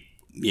degree,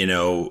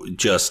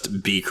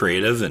 just be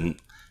creative, and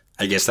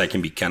I guess that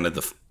can be kind of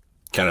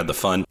the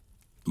fun.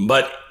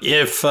 But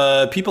if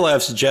people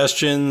have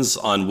suggestions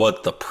on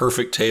what the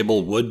perfect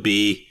table would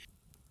be,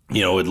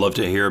 we'd love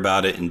to hear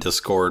about it in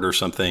Discord or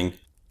something,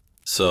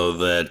 so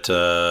that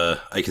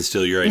I can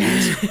steal your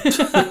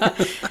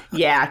ideas.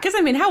 Yeah, because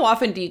how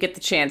often do you get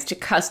the chance to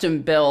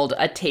custom build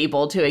a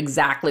table to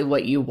exactly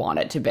what you want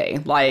it to be?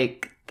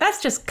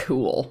 That's just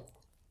cool.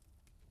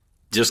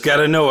 Just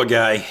gotta know a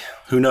guy.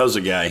 Who knows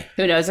a guy?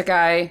 Who knows a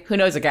guy? Who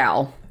knows a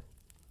gal?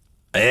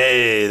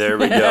 Hey, there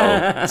we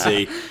go.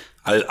 See,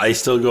 I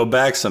still go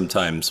back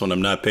sometimes when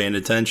I'm not paying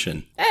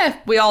attention.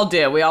 We all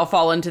do. We all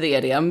fall into the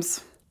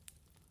idioms.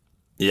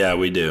 Yeah,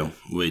 we do.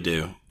 We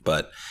do.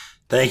 But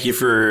thank you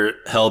for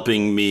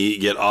helping me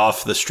get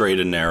off the straight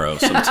and narrow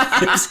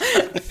sometimes.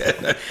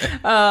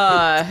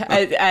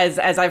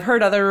 As I've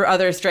heard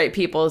other straight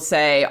people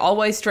say,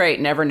 always straight,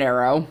 never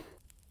narrow.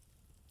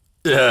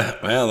 Yeah,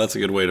 well, that's a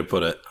good way to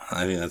put it.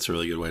 I think that's a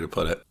really good way to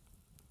put it.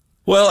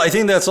 Well, I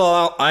think that's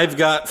all I've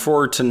got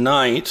for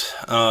tonight.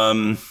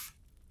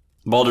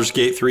 Baldur's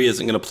Gate 3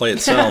 isn't going to play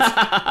itself.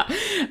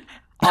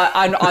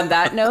 on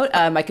that note,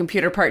 my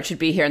computer part should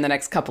be here in the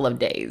next couple of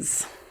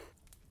days.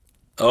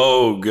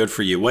 Oh, good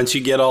for you. Once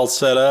you get all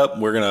set up,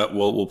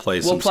 we'll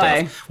play some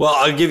stuff. Well,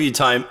 I'll give you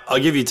time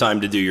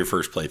to do your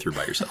first playthrough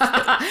by yourself.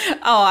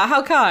 Oh,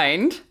 how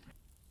kind.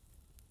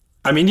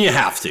 I mean, you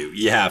have to.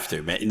 You have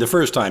to, man. The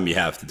first time you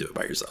have to do it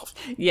by yourself.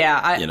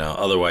 Yeah.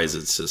 Otherwise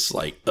it's just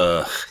like,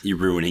 you're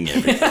ruining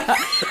everything.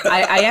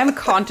 I am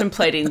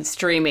contemplating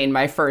streaming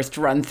my first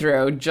run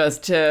through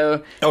just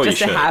to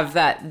have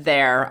that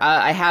there.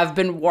 I have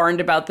been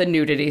warned about the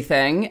nudity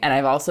thing, and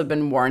I've also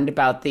been warned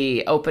about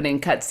the opening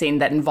cutscene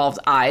that involves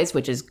eyes,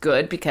 which is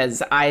good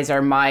because eyes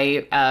are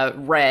my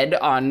red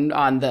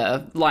on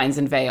the lines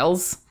and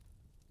veils.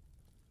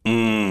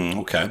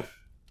 Okay.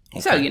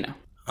 So,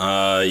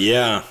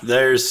 yeah,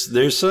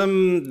 there's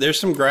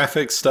some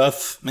graphic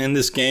stuff in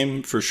this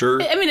game for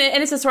sure. I mean,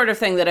 and it's the sort of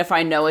thing that if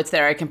I know it's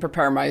there, I can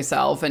prepare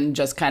myself and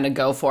just kind of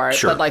go for it.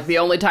 Sure. But like the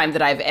only time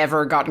that I've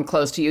ever gotten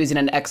close to using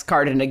an X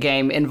card in a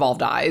game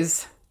involved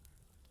eyes.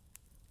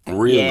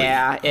 Really?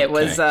 Yeah, it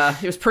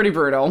was pretty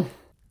brutal.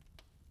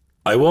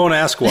 I won't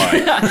ask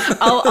why.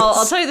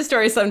 I'll tell you the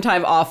story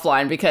sometime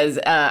offline because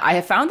I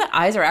have found that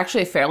eyes are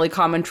actually a fairly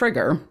common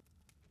trigger.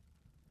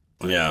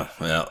 Yeah.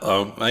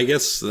 I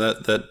guess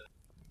that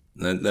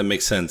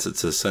makes sense.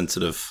 It's a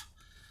sensitive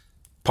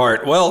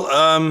part. Well,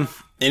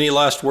 any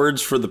last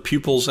words for the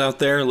pupils out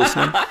there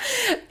listening?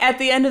 At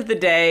the end of the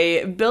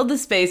day, build a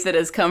space that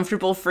is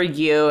comfortable for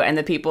you and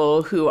the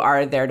people who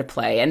are there to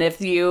play. And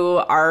if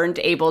you aren't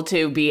able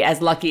to be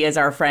as lucky as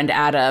our friend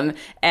Adam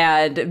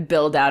and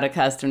build out a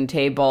custom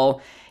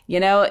table,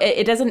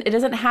 it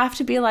doesn't have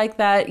to be like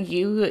that.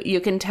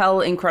 You can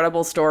tell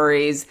incredible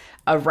stories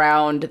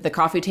around the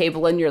coffee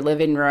table in your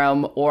living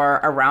room or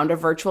around a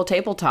virtual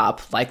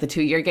tabletop, like the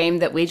 2-year game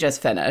that we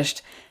just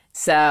finished.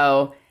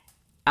 So,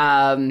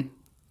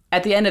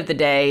 at the end of the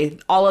day,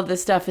 all of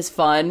this stuff is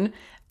fun,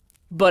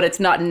 but it's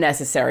not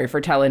necessary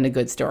for telling a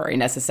good story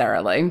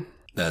necessarily.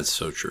 That's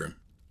so true.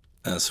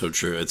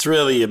 It's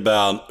really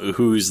about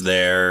who's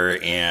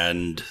there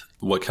and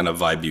what kind of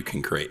vibe you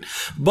can create.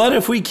 But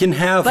if we can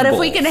have if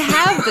we can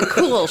have the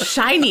cool,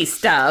 shiny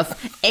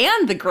stuff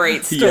and the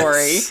great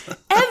story,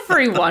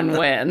 everyone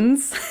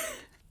wins.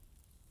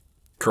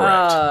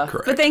 Correct.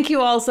 But thank you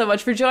all so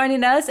much for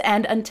joining us.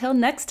 And until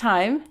next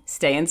time,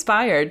 stay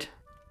inspired.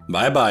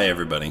 Bye-bye,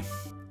 everybody.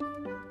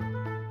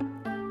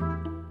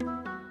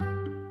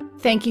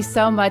 Thank you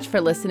so much for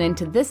listening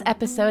to this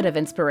episode of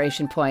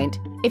Inspiration Point.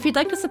 If you'd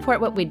like to support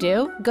what we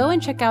do, go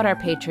and check out our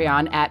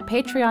Patreon at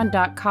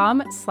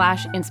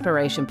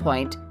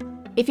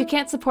patreon.com/inspirationpoint. If you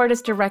can't support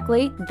us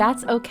directly,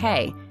 that's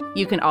okay.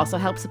 You can also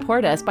help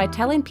support us by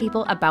telling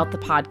people about the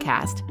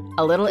podcast.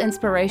 A little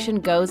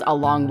inspiration goes a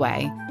long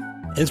way.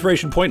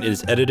 Inspiration Point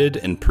is edited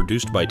and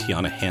produced by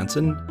Tiana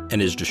Hansen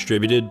and is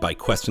distributed by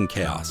Quest and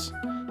Chaos.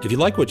 If you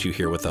like what you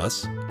hear with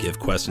us, give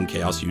Quest and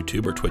Chaos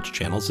YouTube or Twitch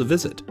channels a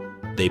visit.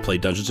 They play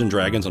Dungeons &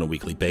 Dragons on a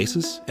weekly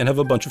basis and have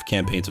a bunch of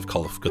campaigns of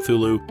Call of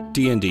Cthulhu,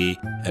 D&D,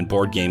 and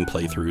board game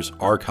playthroughs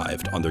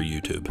archived on their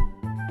YouTube.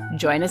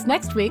 Join us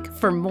next week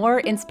for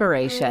more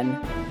inspiration.